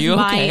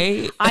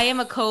am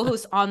a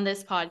co-host on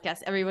this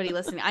podcast. Everybody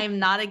listening, I am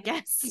not a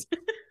guest.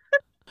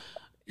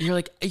 You're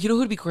like, you know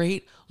who'd be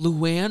great?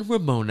 Luann,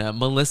 Ramona,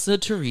 Melissa,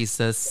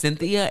 Teresa,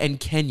 Cynthia, and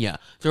Kenya.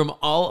 Throw them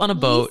all on a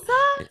boat.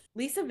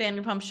 Lisa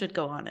Vanderpump should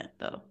go on it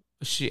though.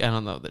 I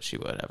don't know that she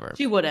would ever.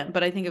 She wouldn't,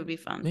 but I think it would be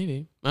fun.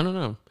 Maybe. I don't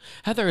know.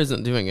 Heather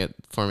isn't doing it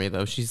for me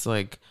though. She's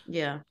like,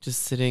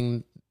 just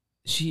sitting.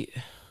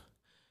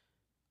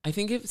 I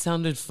think it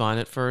sounded fun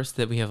at first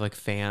that we have like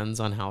fans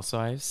on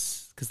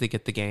Housewives because they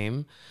get the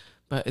game,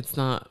 but it's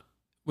not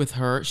with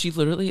her.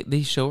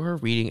 They show her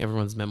reading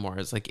everyone's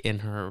memoirs like in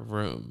her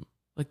room.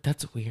 Like,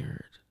 that's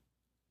weird.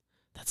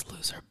 That's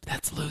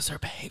loser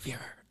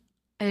behavior.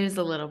 It is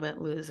a little bit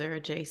loser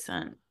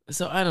adjacent.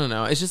 So I don't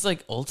know. It's just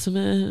like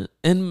ultimate.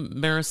 And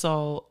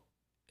Marisol,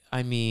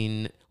 I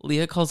mean,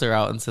 Leah calls her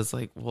out and says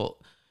like, well,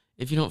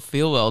 if you don't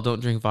feel well, don't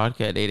drink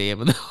vodka at 8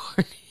 a.m. in the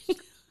morning.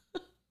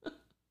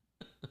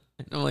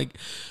 And I'm like,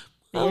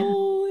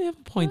 oh, you have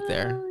a point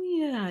there.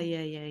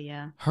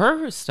 Yeah.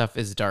 Her stuff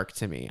is dark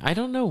to me. I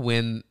don't know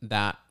when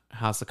that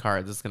House of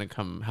Cards is going to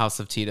come, House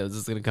of Tito's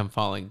is going to come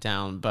falling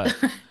down, but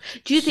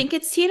do you think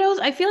it's Tito's?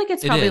 I feel like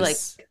it's probably like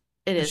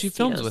it is. She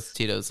films with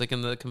Tito's, like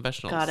in the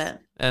confessionals. Got it.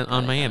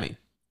 On Miami.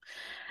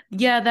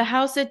 Yeah, the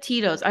House at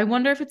Tito's. I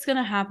wonder if it's going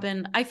to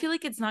happen. I feel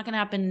like it's not going to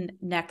happen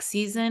next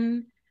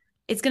season.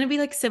 It's going to be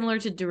like similar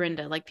to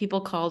Dorinda. Like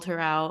people called her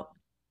out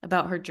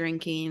about her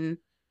drinking,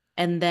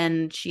 and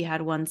then she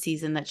had one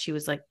season that she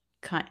was like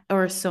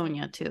or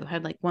Sonia too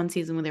had like one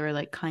season where they were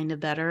like kind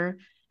of better.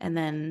 And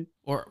then,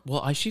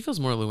 she feels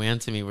more Luann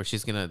to me, where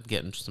she's gonna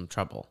get into some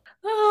trouble.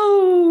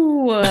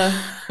 Oh,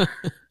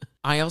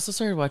 I also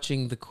started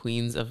watching the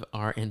Queens of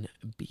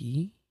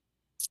R&B.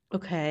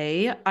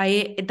 Okay,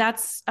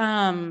 that's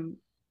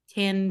Candy,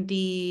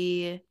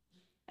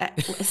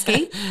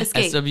 Escape,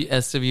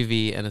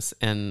 SWV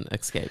and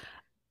Escape.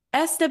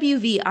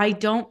 SWV. I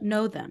don't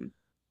know them.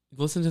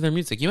 Listen to their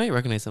music. You might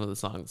recognize some of the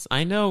songs.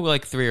 I know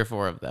like 3 or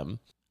 4 of them.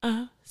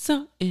 I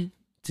saw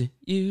into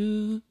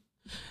you.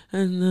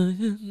 In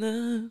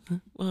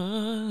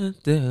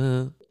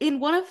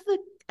one of the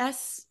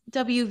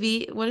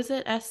SWV, what is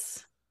it?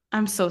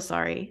 I'm so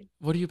sorry.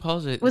 What do you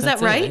apologize? Was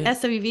that right?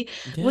 SWV.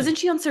 Yeah. Wasn't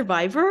she on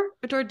Survivor?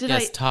 Or did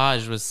yes,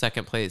 Taj was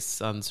second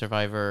place on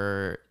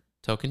Survivor.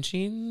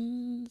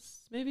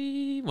 Tocantins,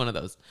 maybe one of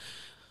those.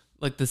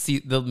 Like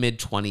the mid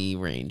 20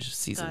 range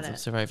seasons of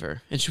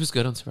Survivor, and she was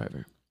good on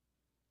Survivor.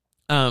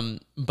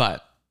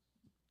 But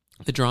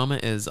the drama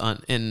is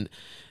in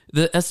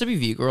the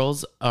SWV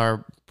girls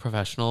are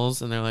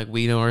professionals, and they're like,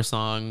 we know our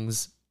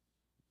songs.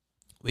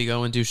 We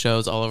go and do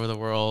shows all over the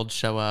world,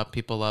 show up,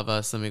 people love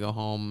us, and we go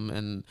home,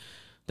 and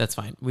that's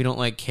fine. We don't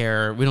like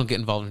care. We don't get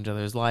involved in each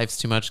other's lives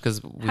too much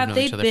because we've known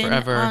each other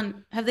forever.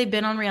 Have they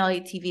been on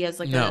reality TV as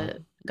like not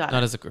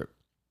as a group?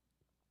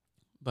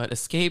 But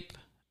Escape,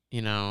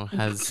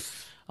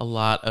 has a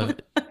lot of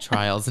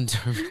trials and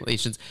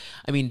tribulations.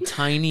 I mean,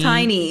 Tiny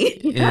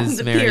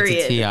is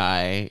married to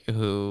T.I.,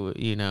 who,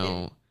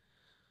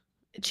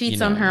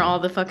 cheats on her all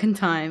the fucking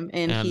time,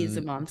 and he's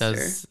a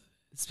monster.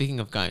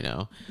 Speaking of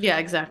gyno. Yeah,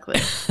 exactly.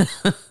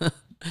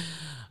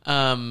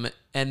 And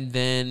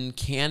then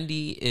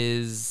Candy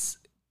is,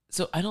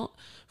 so I don't,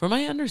 from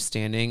my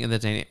understanding in the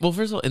dynamic, well,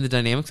 first of all, in the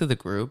dynamics of the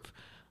group,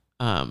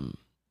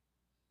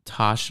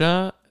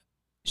 Tasha,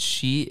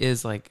 she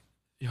is like,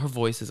 her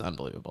voice is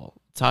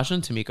unbelievable. Tasha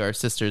and Tamika are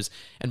sisters,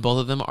 and both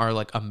of them are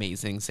like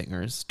amazing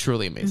singers,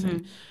 truly amazing.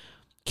 Mm-hmm.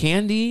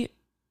 Candy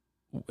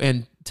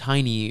and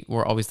Tiny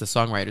were always the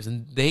songwriters,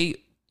 and they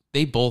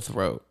both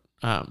wrote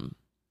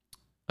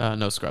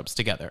No Scrubs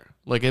together.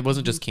 Like, it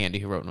wasn't just Candy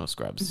who wrote No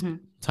Scrubs. Mm-hmm.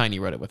 Tiny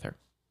wrote it with her.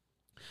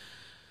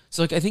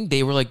 So like, I think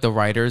they were like the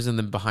writers, and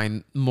then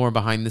behind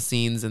the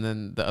scenes, and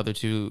then the other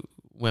 2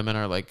 women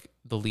are like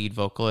the lead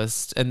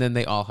vocalists, and then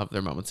they all have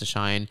their moments to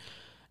shine.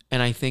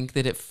 And I think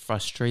that it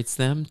frustrates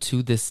them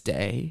to this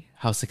day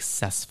how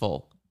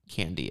successful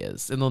Candy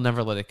is, and they'll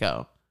never let it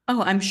go.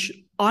 Oh,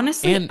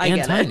 honestly, I And get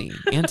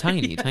it.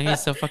 Tiny is Yeah,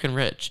 so fucking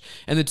rich.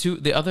 And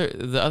the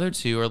other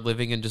two are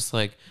living in just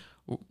like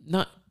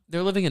not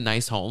they're living in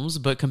nice homes,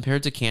 but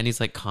compared to Candy's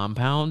like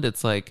compound,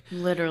 it's like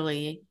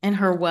literally. And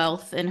her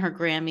wealth and her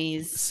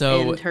Grammys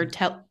so and her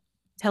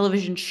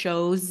television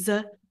shows.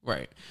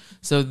 right.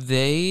 So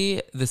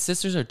the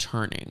sisters are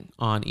turning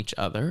on each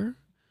other.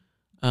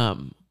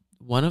 Um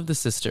one of the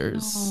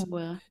sisters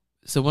No.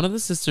 so one of the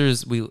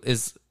sisters we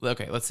is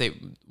okay, let's say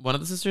one of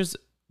the sisters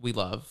we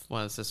love,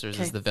 one of the sisters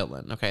is Okay. the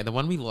villain. Okay, the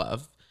one we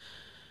love.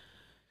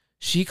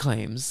 She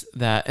claims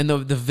that, and the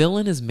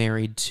villain is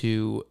married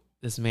to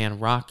this man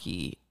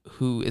Rocky,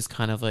 who is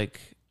kind of like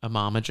a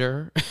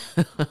momager,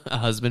 a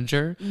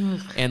husbander,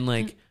 and Ugh.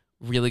 like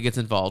really gets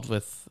involved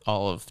with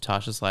all of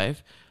Tasha's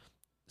life.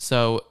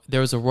 So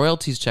there was a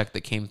royalties check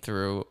that came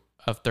through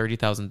of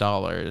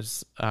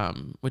 $30,000,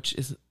 which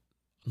is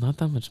not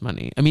that much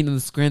money. I mean, in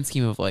the grand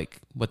scheme of like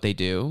what they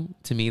do,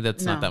 to me,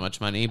 that's not that No.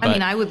 much money. I mean,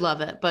 But I would love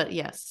it, but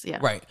yes, yeah.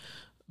 right,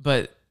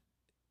 but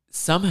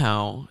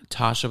somehow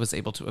Tasha was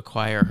able to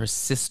acquire her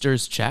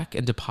sister's check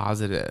and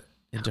deposit it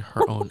into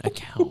her own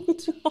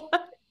account.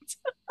 What?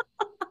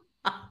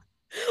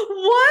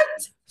 What?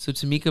 So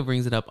Tamika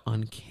brings it up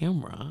on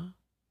camera,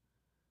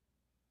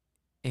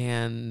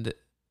 and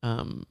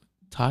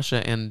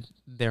Tasha and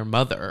their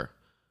mother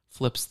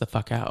flips the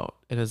fuck out.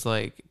 It is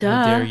like,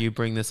 how dare Duh. you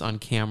bring this on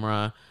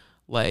camera?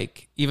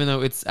 Like, even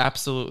though it's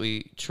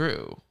absolutely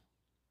true.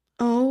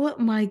 Oh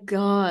my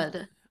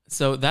God.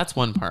 So that's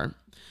one part.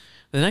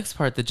 The next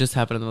part that just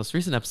happened in the most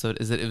recent episode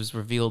is that it was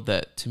revealed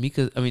that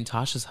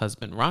Tasha's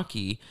husband,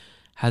 Rocky,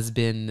 has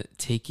been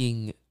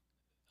taking,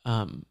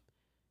 um,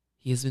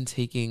 he has been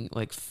taking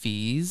like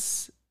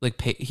fees,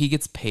 he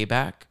gets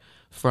payback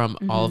from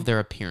all of Hmm. their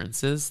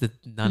appearances that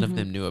none of Hmm.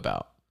 them knew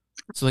about.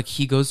 So like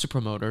he goes to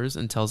promoters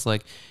and tells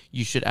like,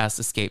 you should ask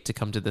Escape to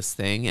come to this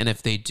thing, and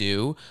if they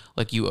do,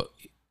 I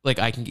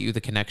can get you the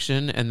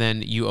connection, and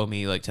then you owe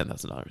me like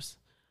 $10,000.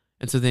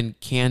 And so then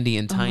Candy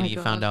and Oh my Tiny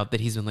found God. out that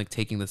he's been like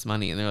taking this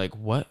money, and they're like,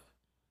 "What?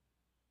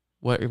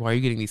 What? Why are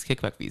you getting these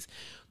kickback fees?"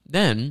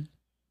 Then,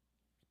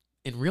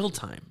 in real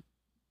time,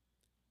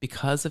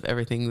 because of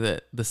everything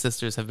that the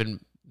sisters have been,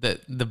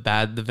 that the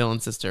villain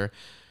sister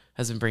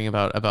has been bringing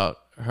about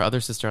her other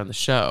sister on the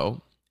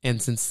show,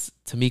 and since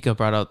Tamika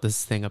brought out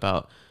this thing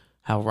about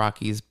how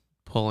Rocky's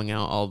pulling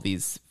out all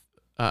these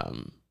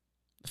um,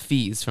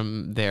 fees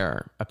from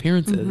their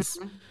appearances,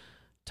 Hmm.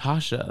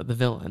 Tasha, the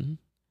villain,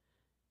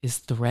 is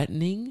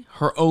threatening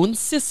her own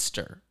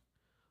sister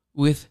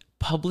with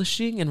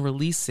publishing and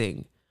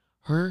releasing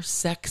her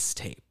sex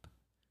tape.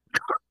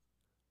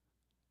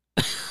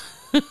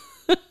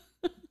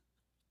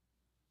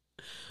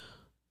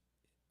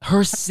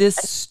 Her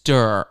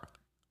sister.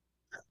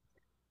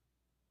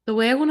 The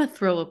way I want to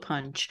throw a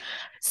punch.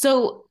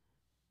 So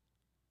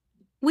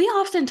we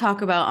often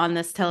talk about on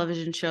this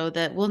television show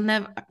that we'll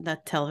never,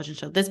 that television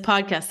show, this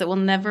podcast that we'll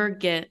never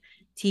get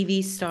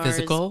TV stars.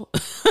 Physical.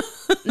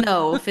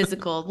 No,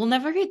 physical. We'll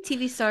never get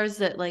TV stars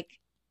that like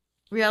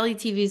reality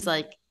TV's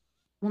like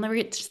we'll never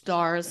get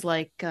stars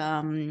like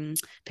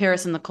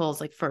Paris and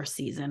Nicole's like first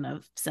season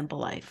of Simple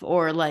Life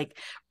or like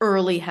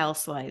early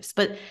Housewives.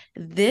 But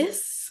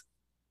this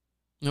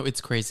No, it's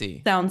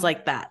crazy. sounds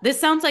like that. This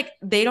sounds like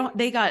they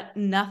got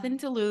nothing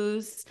to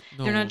lose.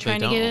 They're No, not they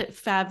trying to get don't. a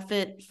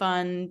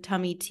FabFitFun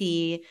tummy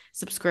tea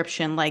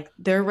subscription. Like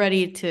they're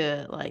ready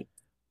to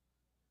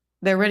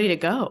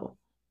go.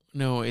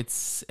 No,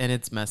 it's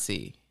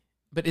messy.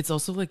 But it's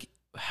also like,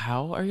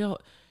 how are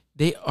y'all?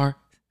 They are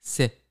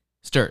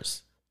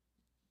sisters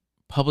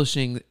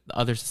publishing the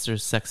other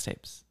sister's sex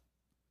tapes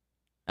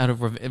out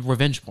of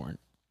revenge porn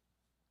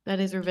That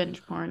is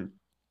revenge porn.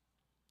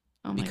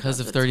 Oh my because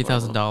God, of that's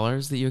horrible.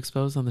 $30,000 that you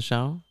exposed on the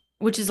show.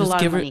 Which is a Just lot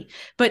of give her, money.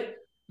 But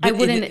I but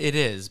wouldn't it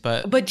is.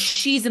 But but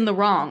she's in the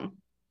wrong.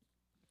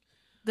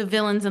 The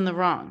villain's in the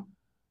wrong.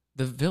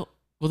 the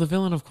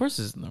villain, of course,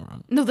 is in the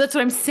wrong. No, that's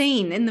what I'm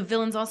saying. And the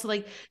villain's also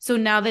like, so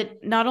now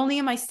that not only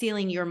am I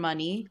stealing your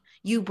money,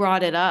 you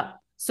brought it up.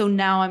 So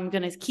now I'm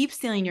going to keep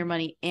stealing your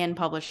money and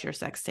publish your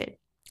sex tape.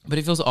 But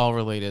it feels all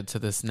related to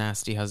this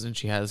nasty husband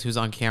she has, who's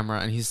on camera,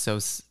 and he's so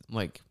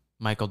like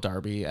Michael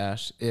Darby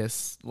Ash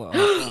is.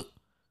 Well,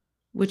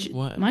 Which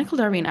what? Michael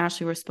Darby and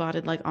Ashley were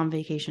spotted like on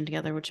vacation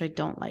together, which I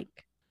don't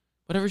like.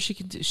 Whatever she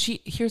can do.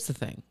 Here's the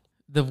thing,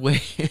 the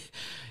way.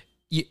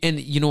 And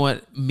you know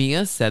what?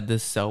 Mia said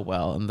this so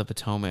well in the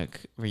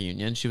Potomac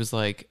reunion. She was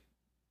like,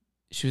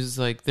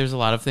 there's a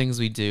lot of things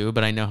we do,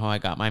 but I know how I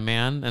got my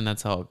man, and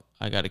that's how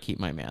I got to keep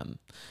my man.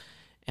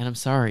 And I'm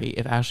sorry,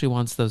 if Ashley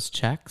wants those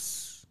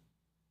checks,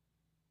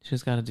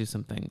 she's got to do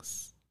some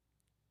things.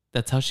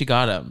 That's how she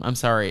got him. I'm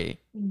sorry.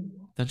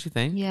 Don't you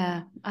think?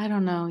 Yeah, I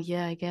don't know.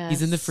 Yeah, I guess.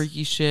 He's into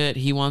freaky shit.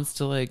 He wants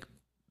to like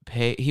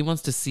pay. He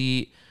wants to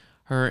see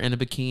her in a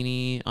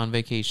bikini on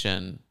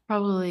vacation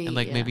Probably. and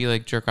like Yeah. maybe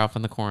like jerk off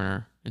in the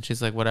corner. And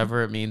she's like,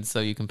 whatever it means, so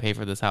you can pay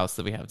for this house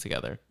that we have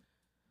together.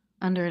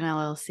 Under an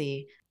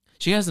LLC.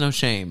 She has no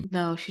shame.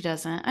 No, she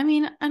doesn't. I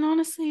mean, and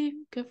honestly,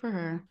 good for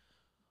her.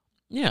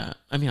 Yeah,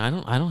 I mean, I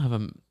don't have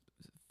a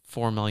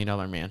 $4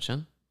 million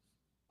mansion.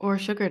 or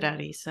sugar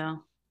daddy.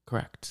 So.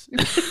 Correct.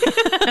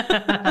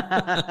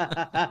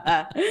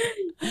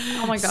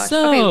 Oh my gosh. Okay,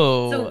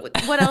 So, so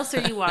what else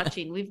are you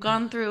watching? We've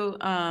gone through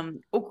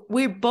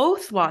we're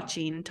both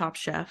watching Top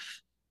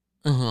Chef.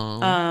 uh-huh.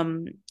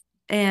 Um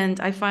and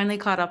I finally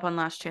caught up on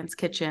Last Chance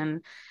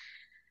Kitchen.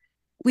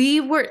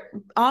 We were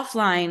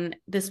offline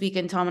this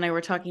weekend. Tom and I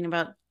were talking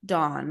about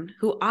Dawn,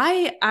 who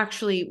I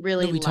actually No,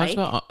 really we talked like.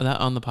 about that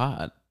on the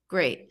pod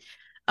Great.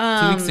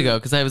 2 weeks ago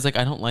because I was like,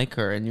 I don't like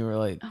her, and you were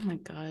like, Oh my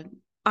God.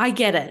 I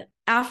get it.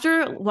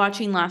 After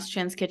watching Last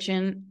Chance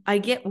Kitchen, I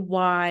get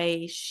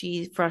why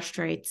she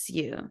frustrates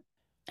you.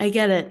 I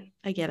get it.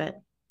 I get it.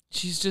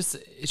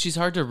 she's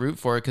hard to root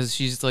for because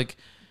she's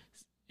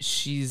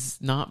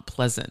not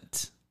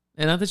pleasant.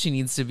 And not that she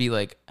needs to be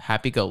like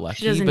happy go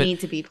She lucky, doesn't but need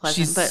to be she's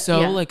pleasant, but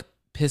so yeah. like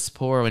piss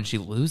poor when she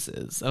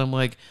loses. And I'm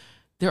like,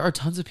 there are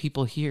tons of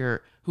people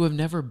here who have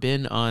never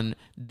been on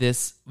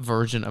this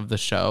version of the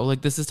show.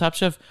 Like this is Top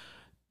Chef.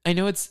 I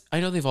know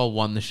they've all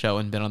won the show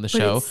and been on the But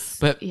show,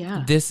 but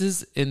yeah. this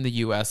is in the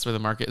US where the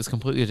market is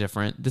completely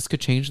different. This could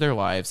change their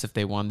lives if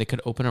they won. They could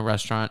open a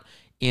restaurant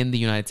in the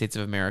United States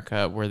of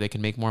America where they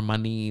can make more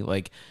money.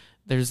 Like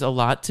there's a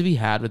lot to be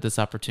had with this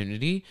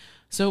opportunity.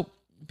 So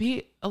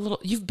be a little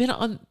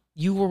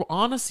you were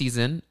on a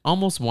season,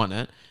 almost won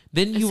it.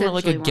 Then you were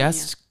like a Essentially one, yeah.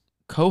 guest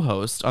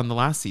co-host on the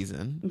last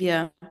season.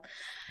 Yeah.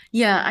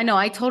 Yeah, I know.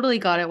 I totally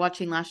got it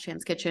watching Last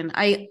Chance Kitchen.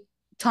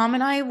 Tom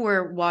and I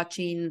were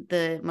watching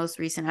the most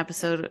recent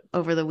episode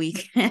over the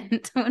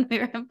weekend when we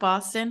were in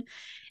Boston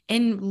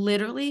and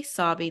literally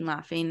sobbing,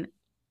 laughing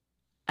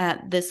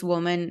at this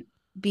woman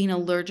being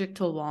allergic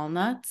to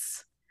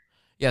walnuts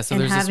Yeah, so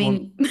and there's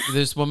having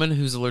this woman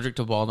who's allergic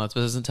to walnuts,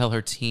 but doesn't tell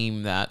her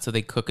team that. So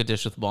they cook a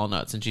dish with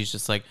walnuts, and she's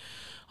just like,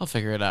 "I'll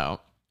figure it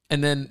out."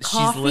 And then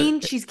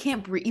coughing. She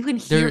can't breathe. You can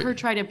hear they're her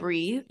try to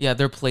breathe. yeah,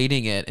 they're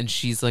plating it, and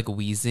she's like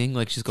wheezing,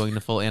 like she's going to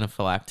full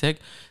anaphylactic.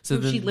 So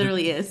No, she then,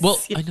 literally is. well,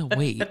 I know.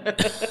 Wait.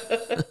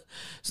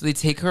 So they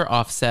take her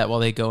off set while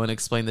they go and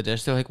explain the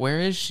dish. They're like, "Where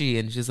is she?"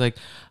 And she's like,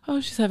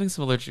 "Oh, she's having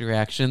some allergic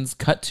reactions."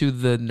 Cut to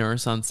the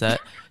nurse on set.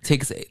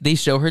 They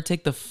show her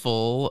take the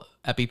full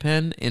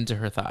EpiPen into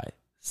her thigh,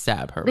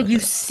 stab her Like with you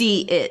it.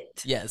 see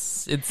it.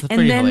 Yes, it's And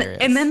pretty then hilarious.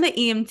 and then the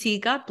EMT,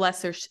 God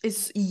bless her,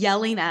 is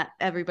yelling at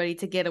everybody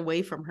to get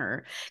away from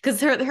her because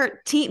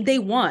her team they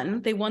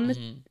won. They won the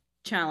Mhm.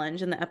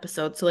 challenge in the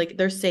episode. So like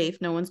they're safe.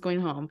 No one's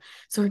going home.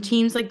 So her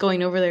team's like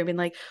going over there being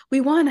like, "We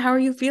won. How are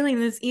you feeling?"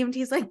 And this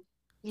EMT's like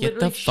Get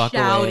the literally fuck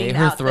away. shouting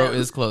Her at throat them.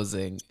 is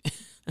closing.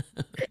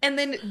 And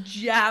then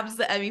jabs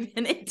the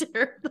EpiPen into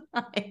her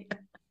thigh.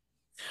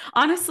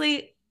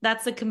 Honestly,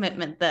 that's a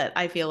commitment that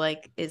I feel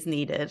like is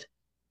needed.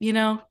 You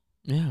know,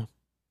 Yeah,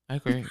 I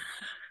agree.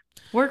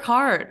 work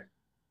hard.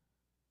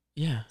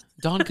 Yeah,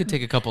 Dawn could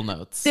take a couple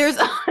notes. There's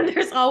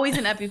always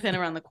an EpiPen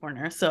around the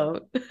corner.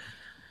 So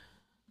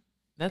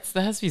That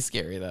has to be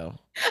scary though.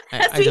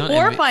 that's be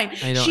horrifying.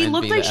 I don't She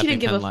looked envy like the she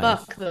didn't give a EpiPen life.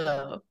 fuck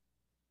though.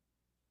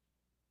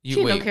 You She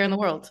had no wait. care in the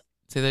world.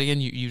 Say that again.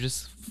 You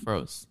just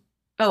froze.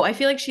 Oh, I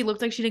feel like she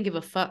looked like she didn't give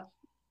a fuck.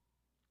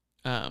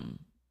 Um,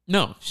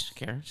 no, she didn't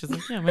care. She's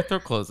like, yeah, my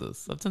throat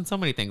closes. I've done so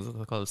many things with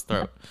a closed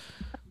throat.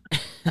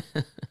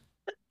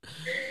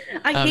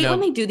 I hate when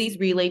No, they do these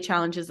relay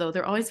challenges though.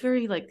 They're always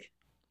very like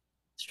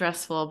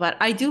stressful, but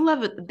I do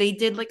love it. They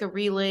did like a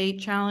relay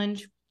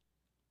challenge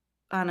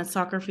on a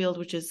soccer field,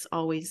 which is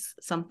always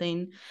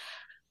something.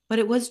 But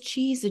it was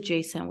cheese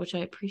adjacent, which I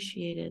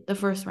appreciated the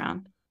first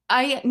round.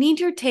 I need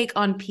your take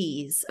on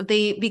peas.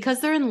 Because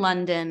they're in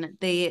London,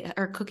 they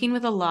are cooking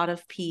with a lot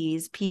of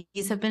peas.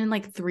 Peas have been in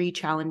like 3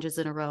 challenges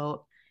in a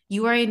row.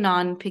 You are a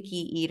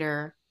non-picky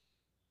eater.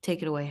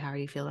 Take it away. How do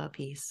you feel about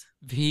peas?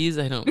 peas.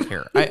 I don't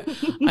care.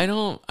 I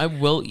don't. I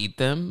will eat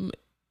them,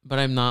 but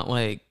I'm not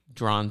like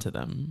drawn to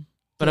them.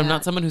 But I'm Yeah.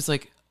 not someone who's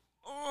like,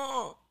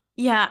 oh.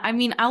 Yeah, I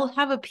mean, I'll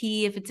have a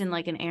pea if it's in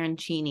like an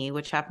arancini,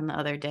 which happened the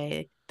other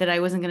day, that I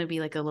wasn't going to be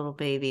like a little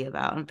baby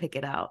about and pick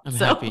it out. I'm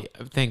So happy.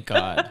 Thank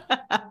God.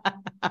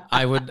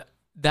 I would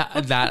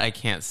that I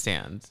can't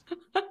stand.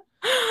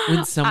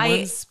 When someone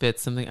I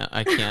spits something,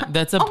 I can't.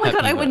 That's a oh my pet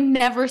God, I peeve. would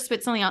never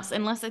spit something else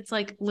unless it's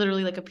like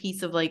literally like a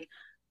piece of like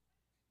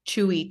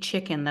chewy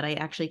chicken that I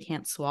actually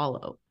can't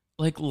swallow.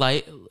 Like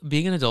light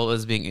being an adult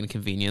is being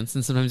inconvenienced,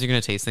 and sometimes you're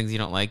gonna taste things you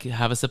don't like.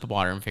 Have a sip of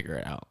water and figure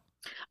it out.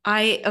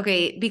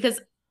 Okay, because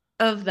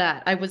of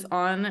that, I was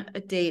on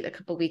a date a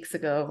couple weeks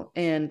ago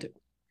and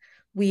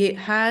we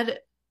had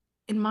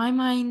in my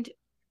mind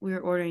we were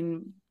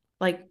ordering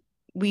like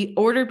we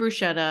ordered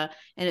bruschetta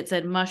and it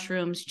said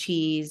mushrooms,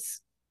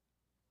 cheese,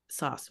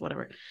 sauce,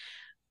 whatever.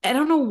 I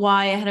don't know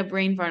why I had a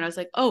brain fart. And I was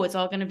like, oh, it's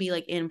all gonna be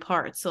like in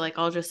parts. So like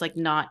I'll just like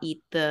not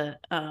eat the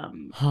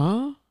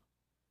Huh?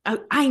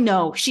 I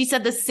know. She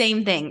said the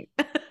same thing.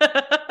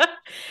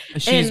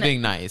 She's And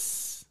being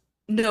nice.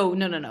 no,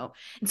 no, no, no.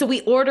 And so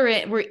we order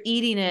it, we're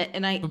eating it,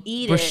 and I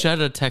eat it.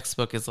 Bruschetta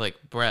textbook is like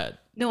bread.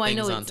 No, I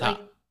know Things on it's top.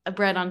 like a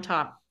bread on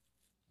top.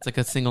 It's like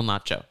a single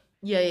nacho.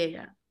 Yeah, yeah,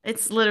 yeah.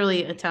 It's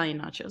literally Italian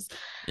nachos.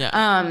 Yeah.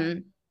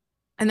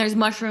 And there's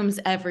mushrooms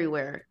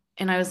everywhere.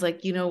 And I was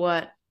like, you know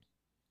what?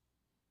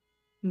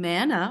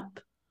 Man up.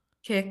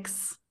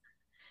 Kicks,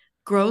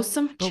 grow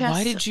some But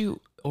why chest. did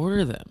you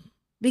order them?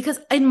 Because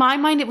in my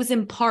mind, it was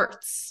in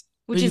parts,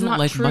 But which you is don't not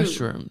like true.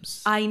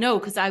 mushrooms. I know,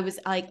 because I was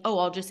like, oh,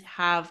 I'll just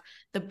have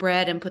the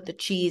bread and put the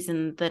cheese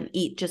and then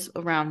eat just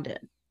around it.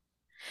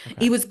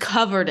 Okay. It was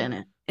covered in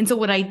it. And so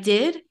what I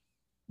did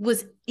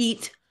was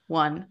eat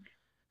one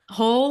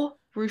whole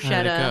How did it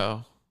bruschetta.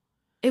 go?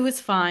 It was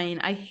fine.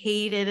 I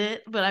hated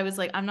it, but I was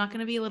like, I'm not going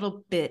to be a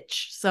little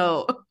bitch.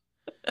 So,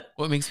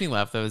 What makes me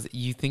laugh though is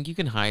you think you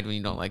can hide when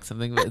you don't like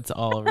something, but it's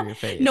all over your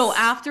no, face.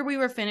 after we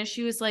were finished,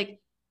 she was like,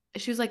 do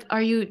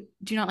you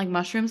not like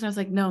mushrooms? And I was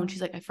like, no. And she's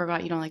like, I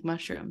forgot you don't like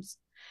mushrooms.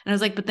 And I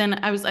was like, but then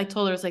I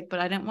told her, I was like, but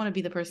I didn't want to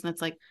be the person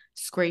that's like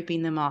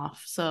scraping them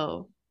off.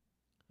 So,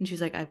 and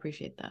she's like, I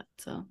appreciate that.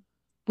 So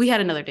we had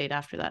another date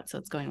after that. So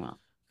it's going well.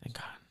 Thank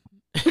God.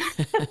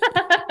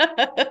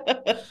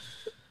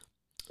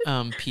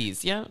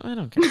 Peas. Yeah, I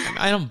don't care.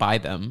 I don't buy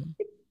them.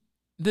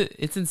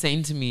 It's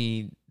insane to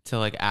me to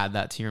like add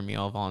that to your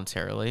meal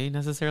voluntarily,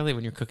 necessarily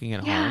when you're cooking at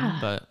home. Yeah.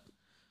 But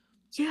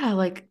Yeah.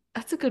 Like,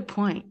 that's a good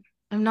point.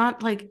 I'm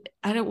not like,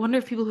 I don't wonder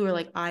if people who are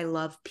like, I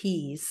love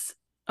peas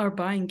are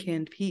buying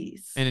canned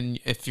peas. and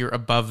if you're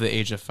above the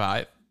age of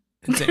 5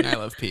 and saying I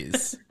love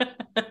peas,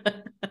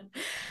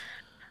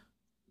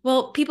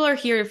 Well, people are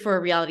here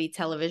for reality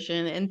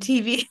television and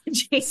TV,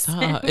 Jason.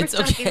 stop. We're It's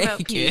talking okay,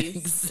 about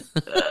peas.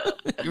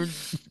 Kicks. you're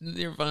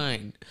you're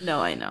fine. No,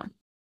 I know.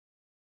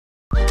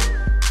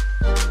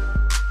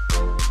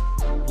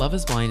 Love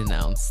Is Blind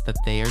announced that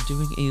they are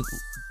doing a.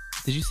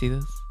 Did you see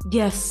this?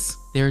 Yes.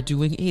 They're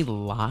doing a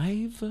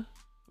live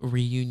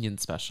reunion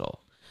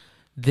special.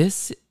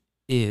 This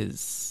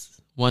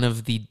is one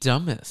of the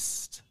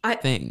dumbest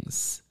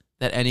things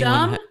that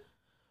anyone. Dumb?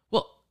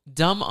 Well,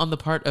 dumb on the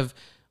part of,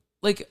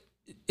 like,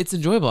 it's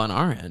enjoyable on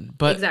our end,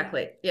 but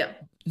Exactly. Yeah.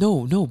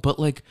 no, but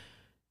like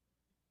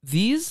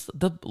the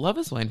Love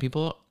Is Blind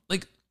people,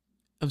 like,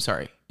 I'm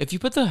sorry, if you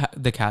put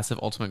the cast of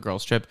Ultimate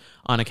Girls Trip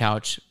on a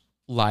couch,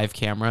 live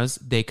cameras,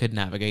 they could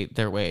navigate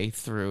their way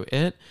through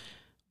it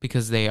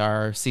because they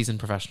are seasoned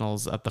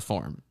professionals at the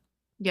form.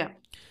 Yeah.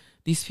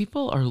 These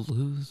people are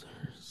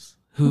losers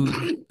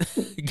who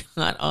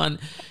got on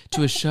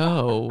to a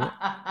show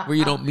where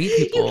you don't meet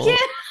people. You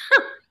can't.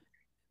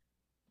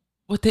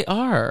 What they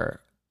are.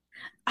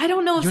 I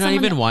don't know if You're not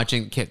someone even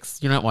watching Kicks.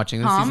 You're not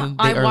watching this Tom, season.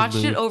 I They are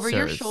watched it over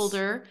your losers.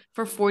 shoulder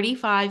for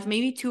 45,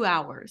 maybe 2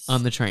 hours.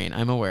 On the train,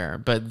 I'm aware,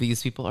 but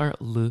these people are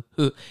in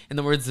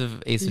the words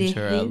of Ace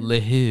Ventura,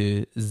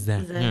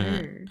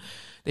 Zer.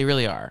 they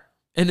really are.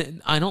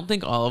 And I don't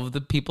think all of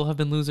the people have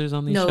been losers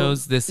on these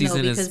shows. This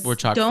season we're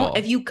chock full.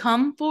 If you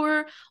come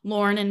for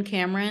Lauren and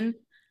Cameron,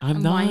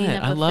 I'm not. winding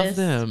up I a love fist.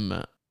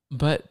 them,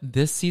 but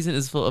this season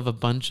is full of a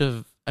bunch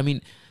of. I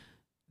mean,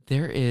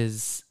 there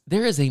is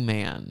a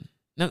man.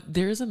 Now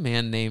there is a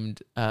man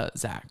named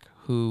Zach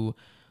who,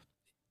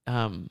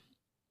 one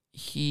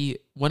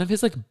of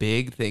his like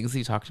big things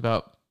he talked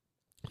about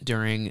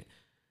during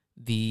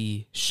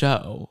the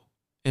show,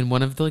 and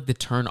one of the like the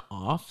turn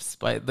offs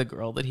by the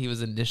girl that he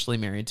was initially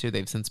married to,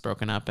 they've since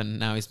broken up and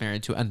now he's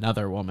married to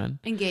another woman.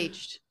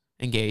 Engaged.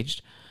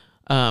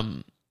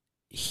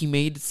 He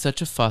made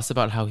such a fuss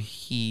about how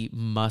he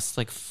must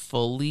like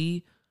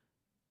fully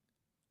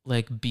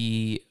like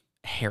be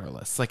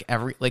hairless,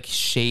 like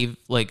shave,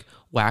 like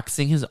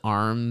waxing his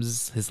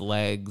arms, his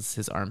legs,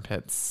 his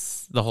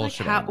armpits, the whole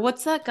shit.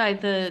 What's that guy,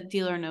 the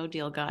Deal or No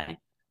Deal guy?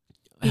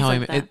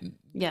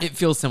 It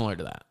feels similar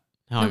to that.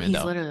 He's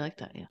literally like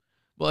that, yeah.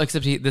 Well,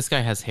 except this guy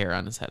has hair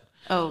on his head.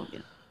 Oh, yeah.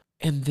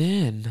 And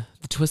then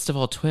the twist of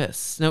all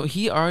twists. No,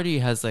 he already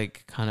has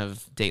like kind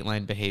of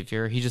Dateline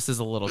behavior. He just is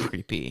a little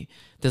creepy.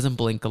 Doesn't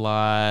blink a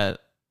lot.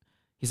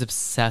 He's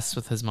obsessed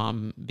with his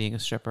mom being a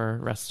stripper.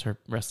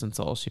 Rest in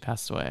soul. She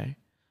passed away.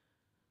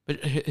 But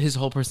his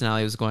whole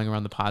personality was going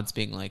around the pods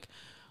being like,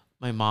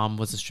 my mom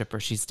was a stripper.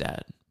 She's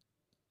dead.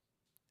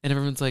 And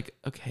everyone's like,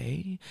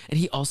 okay. And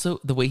he also,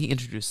 the way he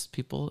introduced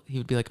people, he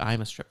would be like,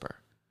 I'm a stripper.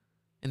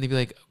 And they'd be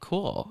like,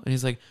 cool. And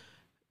he's like,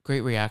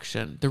 great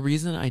reaction. The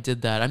reason I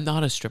did that, I'm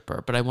not a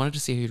stripper, but I wanted to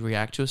see how you'd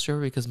react to a stripper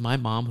because my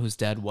mom, who's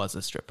dead, was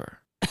a stripper.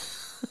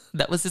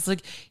 That was his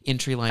like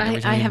entry line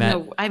every time he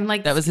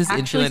met. That was his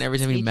entry line every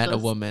time he met a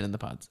woman in the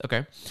pods.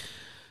 Okay.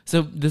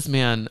 So this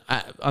man,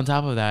 on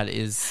top of that,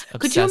 is obsessed.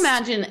 Could you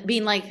imagine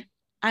being like,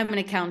 I'm an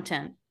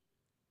accountant?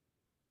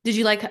 Did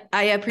you like,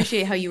 I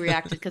appreciate how you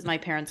reacted because my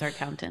parents are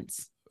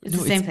accountants. It's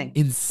the same thing.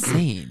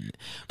 Insane.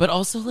 But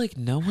also, like,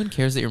 no one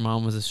cares that your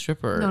mom was a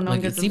stripper. No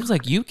like, it seems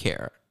like you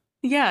care.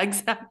 Yeah,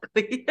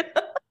 exactly.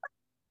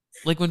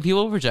 Like, when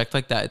people reject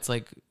like that, it's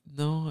like,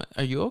 no,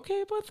 are you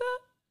okay about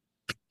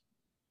that?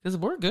 Because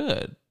we're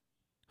good.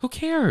 Who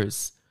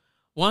cares?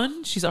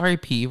 One, she's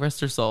R.I.P.,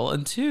 rest her soul.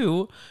 And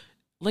two,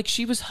 like,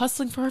 she was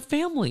hustling for her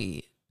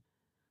family.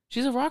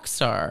 She's a rock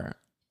star.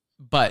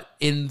 But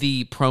in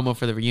the promo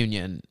for the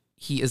reunion,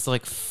 he is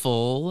like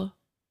full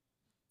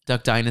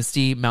Duck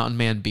Dynasty Mountain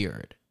Man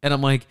beard. And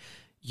I'm like,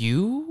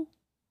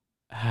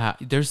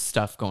 there's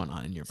stuff going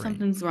on in your brain.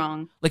 Something's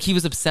wrong. Like, he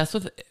was obsessed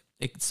with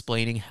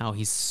explaining how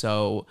he's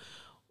so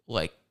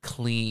like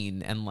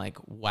clean and like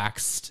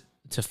waxed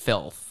to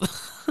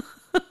filth.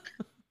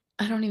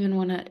 I don't even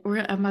want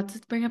to. I'm about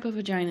to bring up a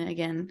vagina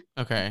again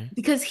Okay.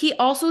 because he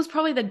also is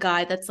probably the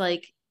guy that's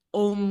like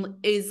only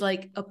is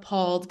like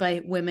appalled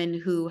by women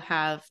who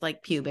have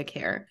like pubic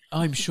hair. Oh,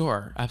 I'm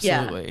sure.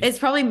 Yeah, Absolutely. it's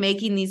probably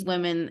making these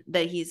women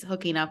that he's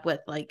hooking up with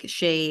like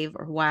shave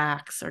or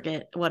wax or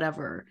get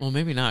whatever. Well,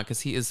 maybe not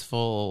because he is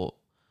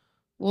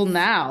Well,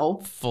 now,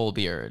 full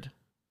beard.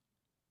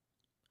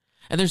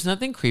 And there's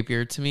nothing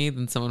creepier to me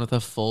than someone with a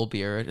full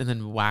beard and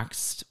then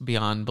waxed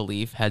beyond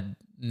belief, head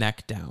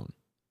neck down.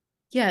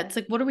 yeah, it's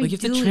like, what are we Like you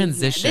have to doing here?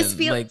 This transition.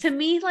 feel Like to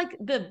me like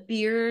the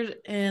beard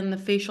and the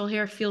facial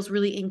hair feels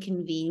really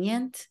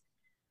inconvenient.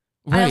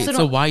 I also right.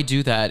 So don't. why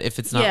do that if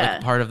it's not like Yeah,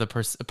 part of the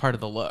part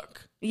of the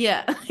look?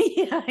 yeah,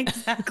 yeah,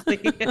 exactly.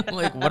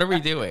 Like what are we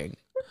doing?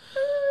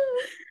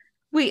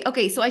 Wait,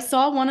 okay, so I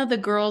saw one of the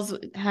girls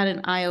had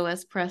an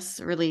iOS press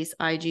release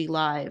IG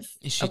live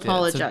She did.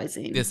 So yeah,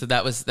 apologizing. so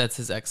that's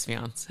his ex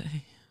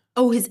fiance.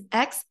 Oh, his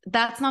ex?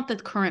 That's not the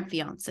current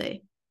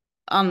fiance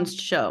on the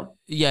show.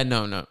 Yeah,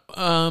 no, no.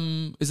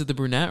 Is it the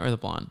brunette or the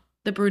blonde?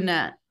 The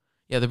brunette,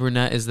 Yeah, the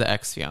brunette is the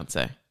ex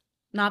fiance.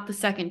 not the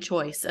second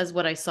choice, as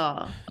what I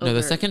saw No, the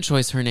over. second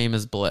choice, her name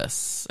is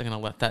Bliss. I'm gonna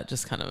let that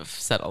just kind of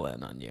settle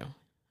in on you.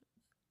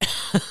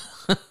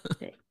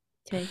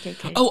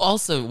 KKK. Oh,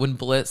 also when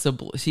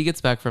she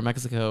gets back from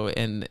Mexico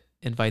and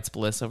invites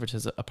Bliss over to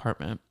his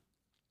apartment,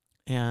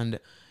 and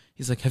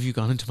he's like, "Have you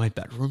gone into my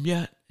bedroom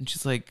yet?" And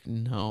she's like,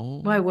 "No."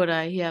 Why would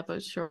I? Yeah,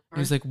 but sure. And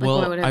he's like, Why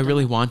 "Well, would I I have done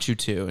really that? want you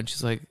to." And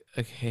she's like,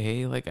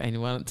 "Okay, like I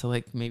want to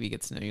like maybe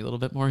get to know you a little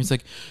bit more." He's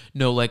like,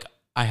 "No, like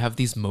I have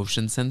these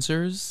motion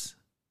sensors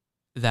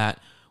that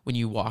when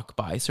you walk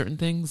by certain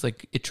things,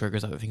 like it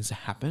triggers other things to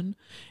happen.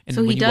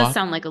 So And he when you does walk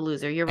sound like a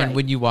loser. You're and right.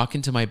 when you walk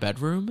into my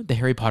bedroom, the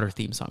Harry Potter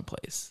theme song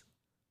plays."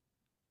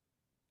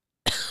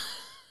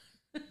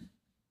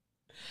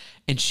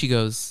 And she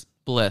goes,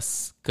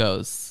 Bliss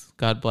goes,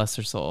 God bless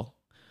her soul.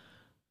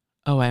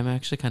 Oh, I'm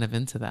actually kind of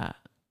into that.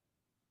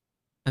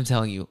 I'm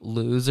telling you,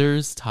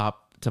 losers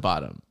top to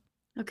bottom.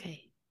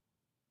 Okay.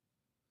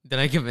 Did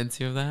I convince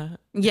you of that?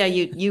 Yeah,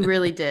 you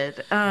really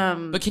did.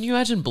 But can you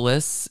imagine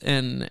Bliss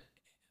and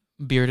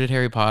bearded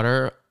Harry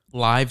Potter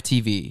live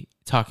TV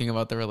talking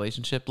about the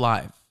relationship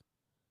live?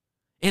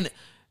 And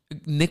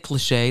Nick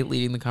Lachey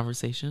leading the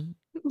conversation?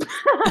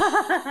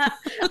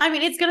 I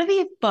mean, it's gonna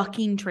be a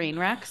fucking train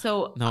wreck.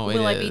 So No, it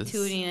will I be is.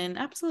 tuning in?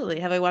 Absolutely.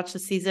 Have I watched the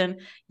season?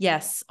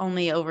 Yes,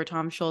 only over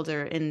Tom's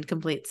shoulder in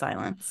complete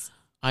silence.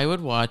 I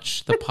would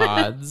watch the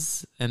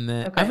pods and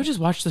then I would Okay. just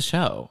watch the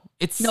show.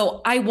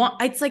 No, I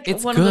want. It's like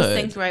It's one of those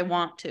things good. where I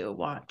want to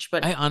watch,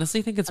 but I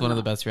honestly think it's I'm one of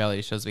the not best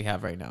reality shows we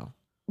have right now.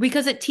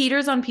 because it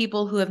teeters on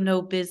people who have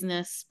no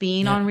business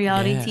being Yeah, on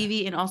reality yeah.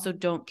 TV and also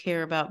don't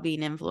care about being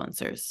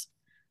influencers.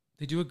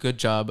 They do a good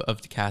job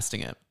of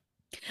casting it.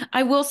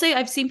 I will say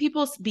I've seen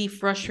people be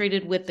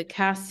frustrated with the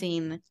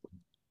casting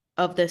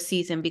of this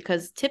season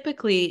because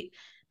typically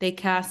they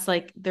cast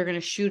like they're going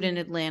to shoot in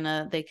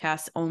Atlanta, they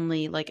cast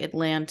only like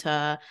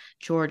Atlanta,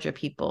 Georgia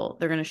people.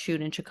 They're going to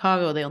shoot in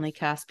Chicago, they only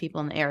cast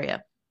people in the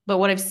area. But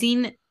what I've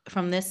seen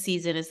from this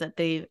season is that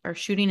they are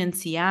shooting in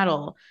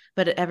Seattle,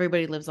 but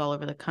everybody lives all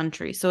over the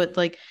country. So it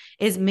like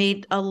is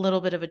made a little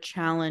bit of a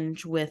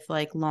challenge with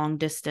like long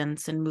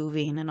distance and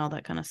moving and all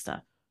that kind of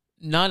stuff.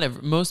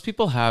 Most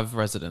people have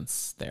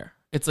residence there.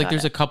 It's like Got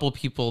there's it. a couple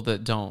people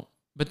that don't.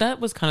 But that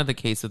was kind of the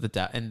case with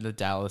in the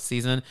Dallas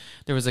season.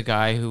 There was a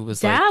guy who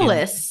was like in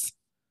Dallas.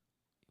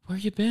 where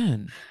you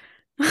been?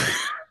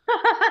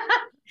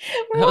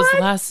 That was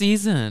What? last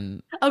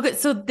season. Okay,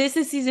 so this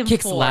is season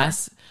Kicks 4.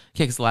 last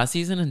Kicks last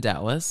season in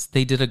Dallas.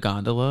 They did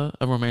a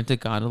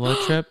romantic gondola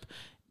trip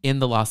in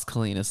the Las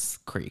Colinas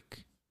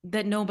Creek.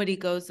 That nobody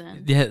goes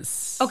in.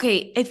 Yes.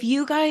 Okay, if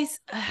you guys,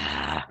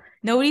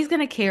 nobody's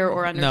gonna care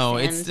or No,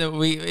 understand.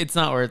 it's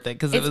not worth it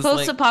because it It's was like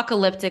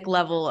post-apocalyptic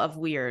level of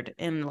weird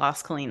in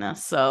Las Colinas.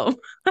 So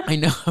I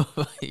know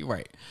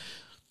right.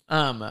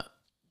 Um,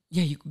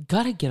 yeah, you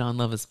gotta get on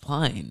Love Is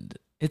Blind.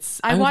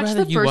 I I would watched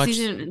rather the you first watch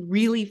season and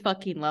really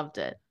fucking loved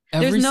it.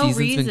 There's every no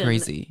season's been reason.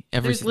 crazy.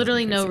 Every There's season's been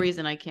literally no crazy.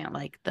 reason I can't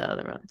like the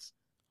other ones.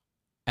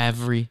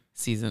 Every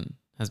season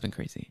has been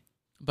crazy.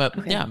 But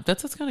Okay. yeah,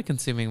 that's what's kind of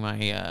consuming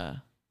my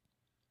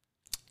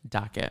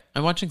docket.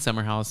 I'm watching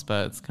Summer House,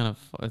 but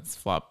it's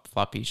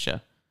floppy show.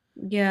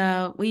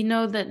 Yeah, we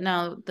know that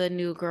now the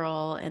new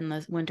girl and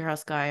the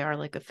Winterhouse guy are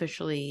like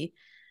officially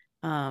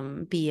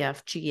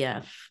BF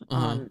GF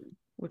Uh-huh.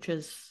 which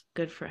is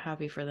good for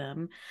happy for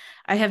them.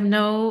 I have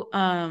no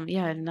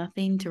yeah,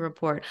 nothing to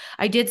report.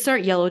 I did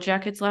start Yellow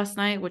Jackets last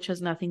night, which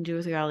has nothing to do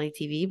with reality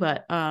TV,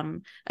 but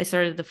I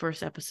started the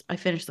first episode. I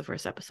finished the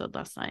first episode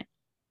last night.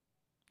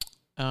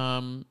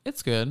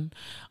 It's good.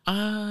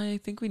 I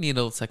think we need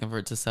a second for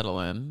it to settle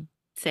in.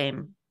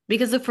 Same.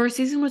 Because the first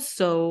season was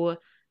so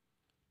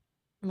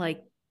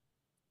like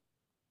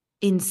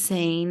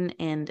insane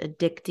and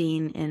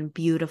addicting and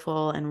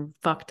beautiful and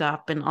fucked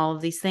up and all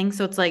of these things.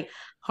 So it's like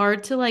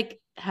hard to like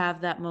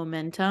have that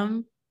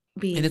momentum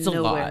And being it's a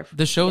nowhere. lot.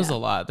 The show is Yeah, a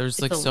lot. There's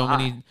it's like a so lot.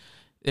 many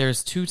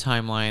there's two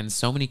timelines,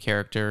 so many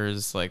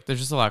characters, like there's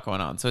just a lot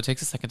going on. So it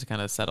takes a second to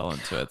kind of settle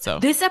into it. So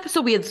This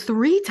episode we had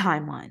 3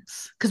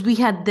 timelines because we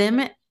had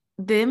them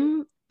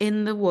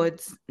in the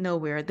woods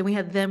nowhere, then we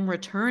had them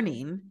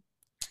returning,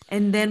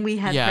 and then we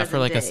had yeah, for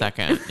like a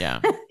second. Yeah.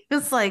 It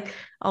was like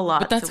a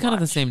lot. But that's to kind of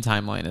the watch. same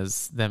timeline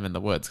as them in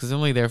the woods because they're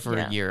only there for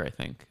Yeah. a year, I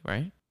think,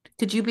 right?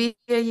 Did you be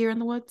a year in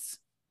the woods?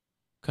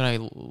 Could I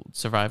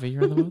survive a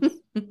year in the woods?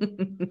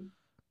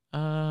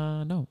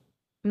 No.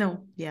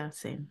 No. Yeah,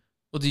 same.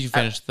 Well, did you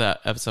finish the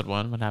episode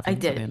 1? What I happens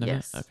at the did. end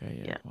Yes. of it? Okay,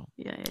 yeah. Yeah. Well,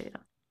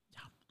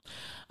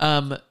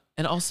 Yeah.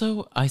 and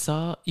also I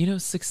saw,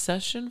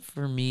 Succession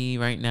for me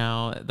right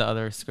now, the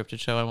other scripted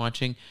show I'm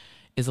watching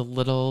is a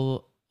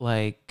little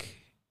like,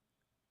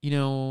 I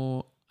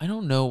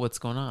don't know what's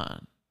going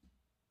on.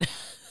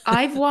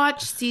 I've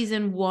watched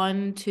season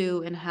 1,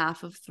 2, and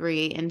half of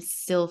 3 and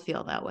still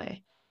feel that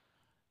way.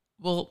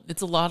 Well,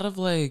 it's a lot of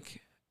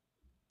like,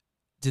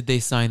 did they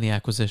sign the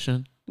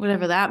acquisition?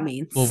 Whatever that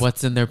means. Well,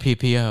 what's in their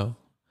PPO?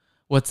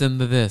 What's in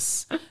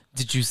this?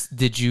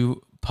 Did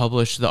you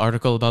publish the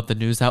article about the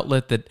news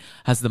outlet that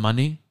has the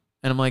money?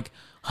 And I'm like,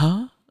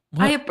 huh?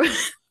 What?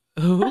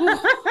 Who?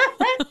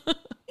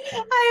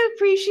 I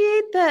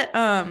appreciate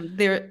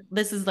that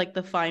this is like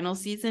the final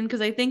season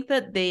because I think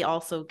that they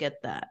also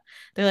get that.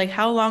 They're like,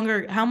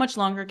 how much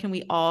longer can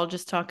we all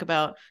just talk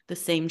about the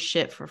same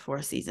shit for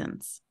 4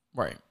 seasons?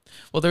 Right.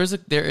 Well,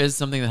 there is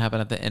something that happened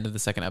at the end of the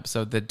second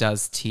episode that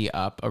does tee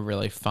up a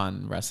really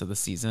fun rest of the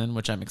season,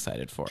 which I'm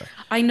excited for.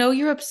 I know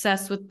you're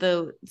obsessed with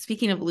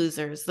speaking of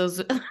losers,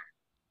 those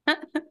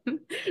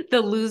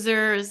the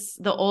losers,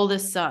 the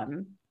oldest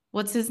son.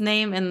 What's his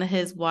name and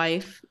his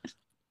wife?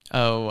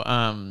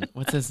 Oh,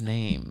 what's his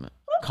name?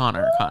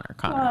 Connor.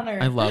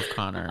 I love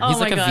Connor. Oh He's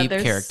my like a God,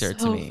 Veep character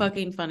to me. So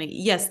fucking funny.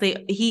 Yes,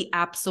 he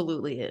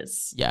absolutely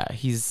is. Yeah,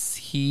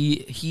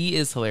 he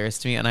is hilarious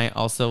to me, and I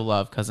also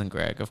love Cousin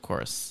Greg, of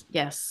course.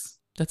 Yes.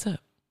 That's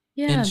it.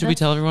 Yeah. And should we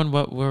tell everyone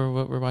what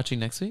we're watching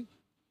next week?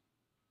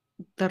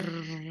 That was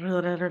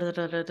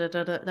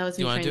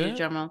me trying to do a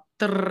drum roll.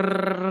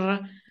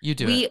 You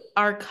do it. We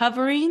are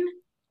covering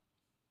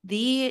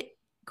the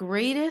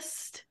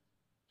greatest.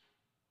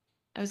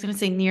 I was going to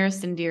say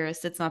nearest and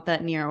dearest. It's not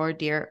that near or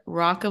dear.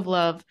 Rock of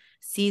Love,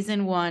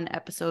 season 1,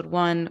 episode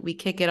 1. We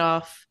kick it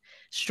off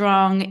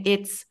strong.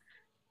 It's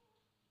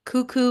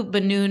Cuckoo,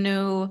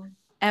 Banunu,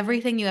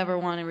 everything you ever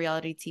want in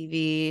reality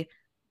TV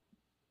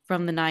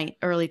from the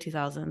early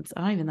 2000s.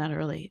 Not even that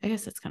early. I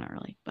guess it's kind of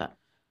early, but.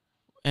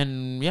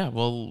 And yeah,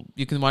 well,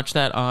 you can watch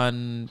that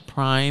on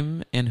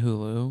Prime and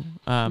Hulu,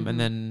 and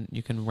then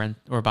you can rent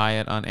or buy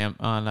it on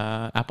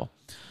Apple.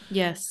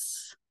 Yes.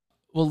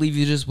 We'll leave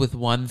you just with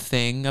one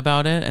thing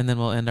about it, and then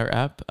we'll end our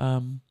app.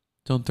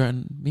 Don't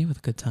threaten me with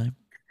a good time.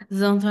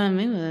 Don't threaten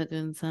me with a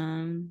good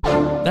time.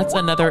 That's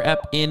another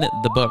ep in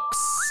the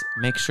books.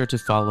 Make sure to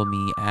follow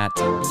me at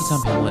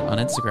Tom Hamlet on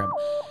Instagram.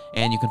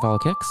 And you can follow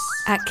Kix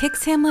at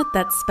Kix Hamlet,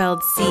 that's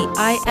spelled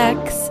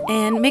CIX.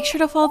 And make sure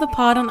to follow the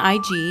pod on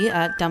IG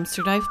at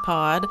Dumpster Dive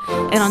Pod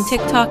and on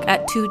TikTok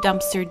at 2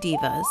 Dumpster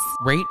Divas.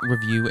 Rate,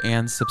 review,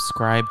 and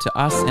subscribe to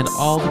us and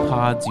all the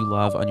pods you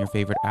love on your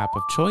favorite app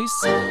of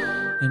choice.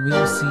 And we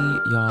will see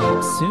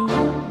y'all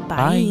soon.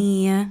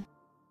 Bye.